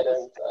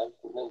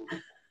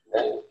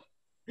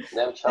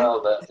 No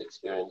childbirth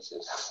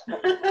experiences.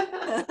 But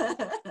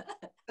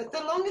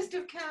the longest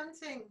of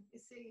counting, you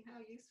see how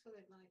useful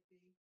it might be.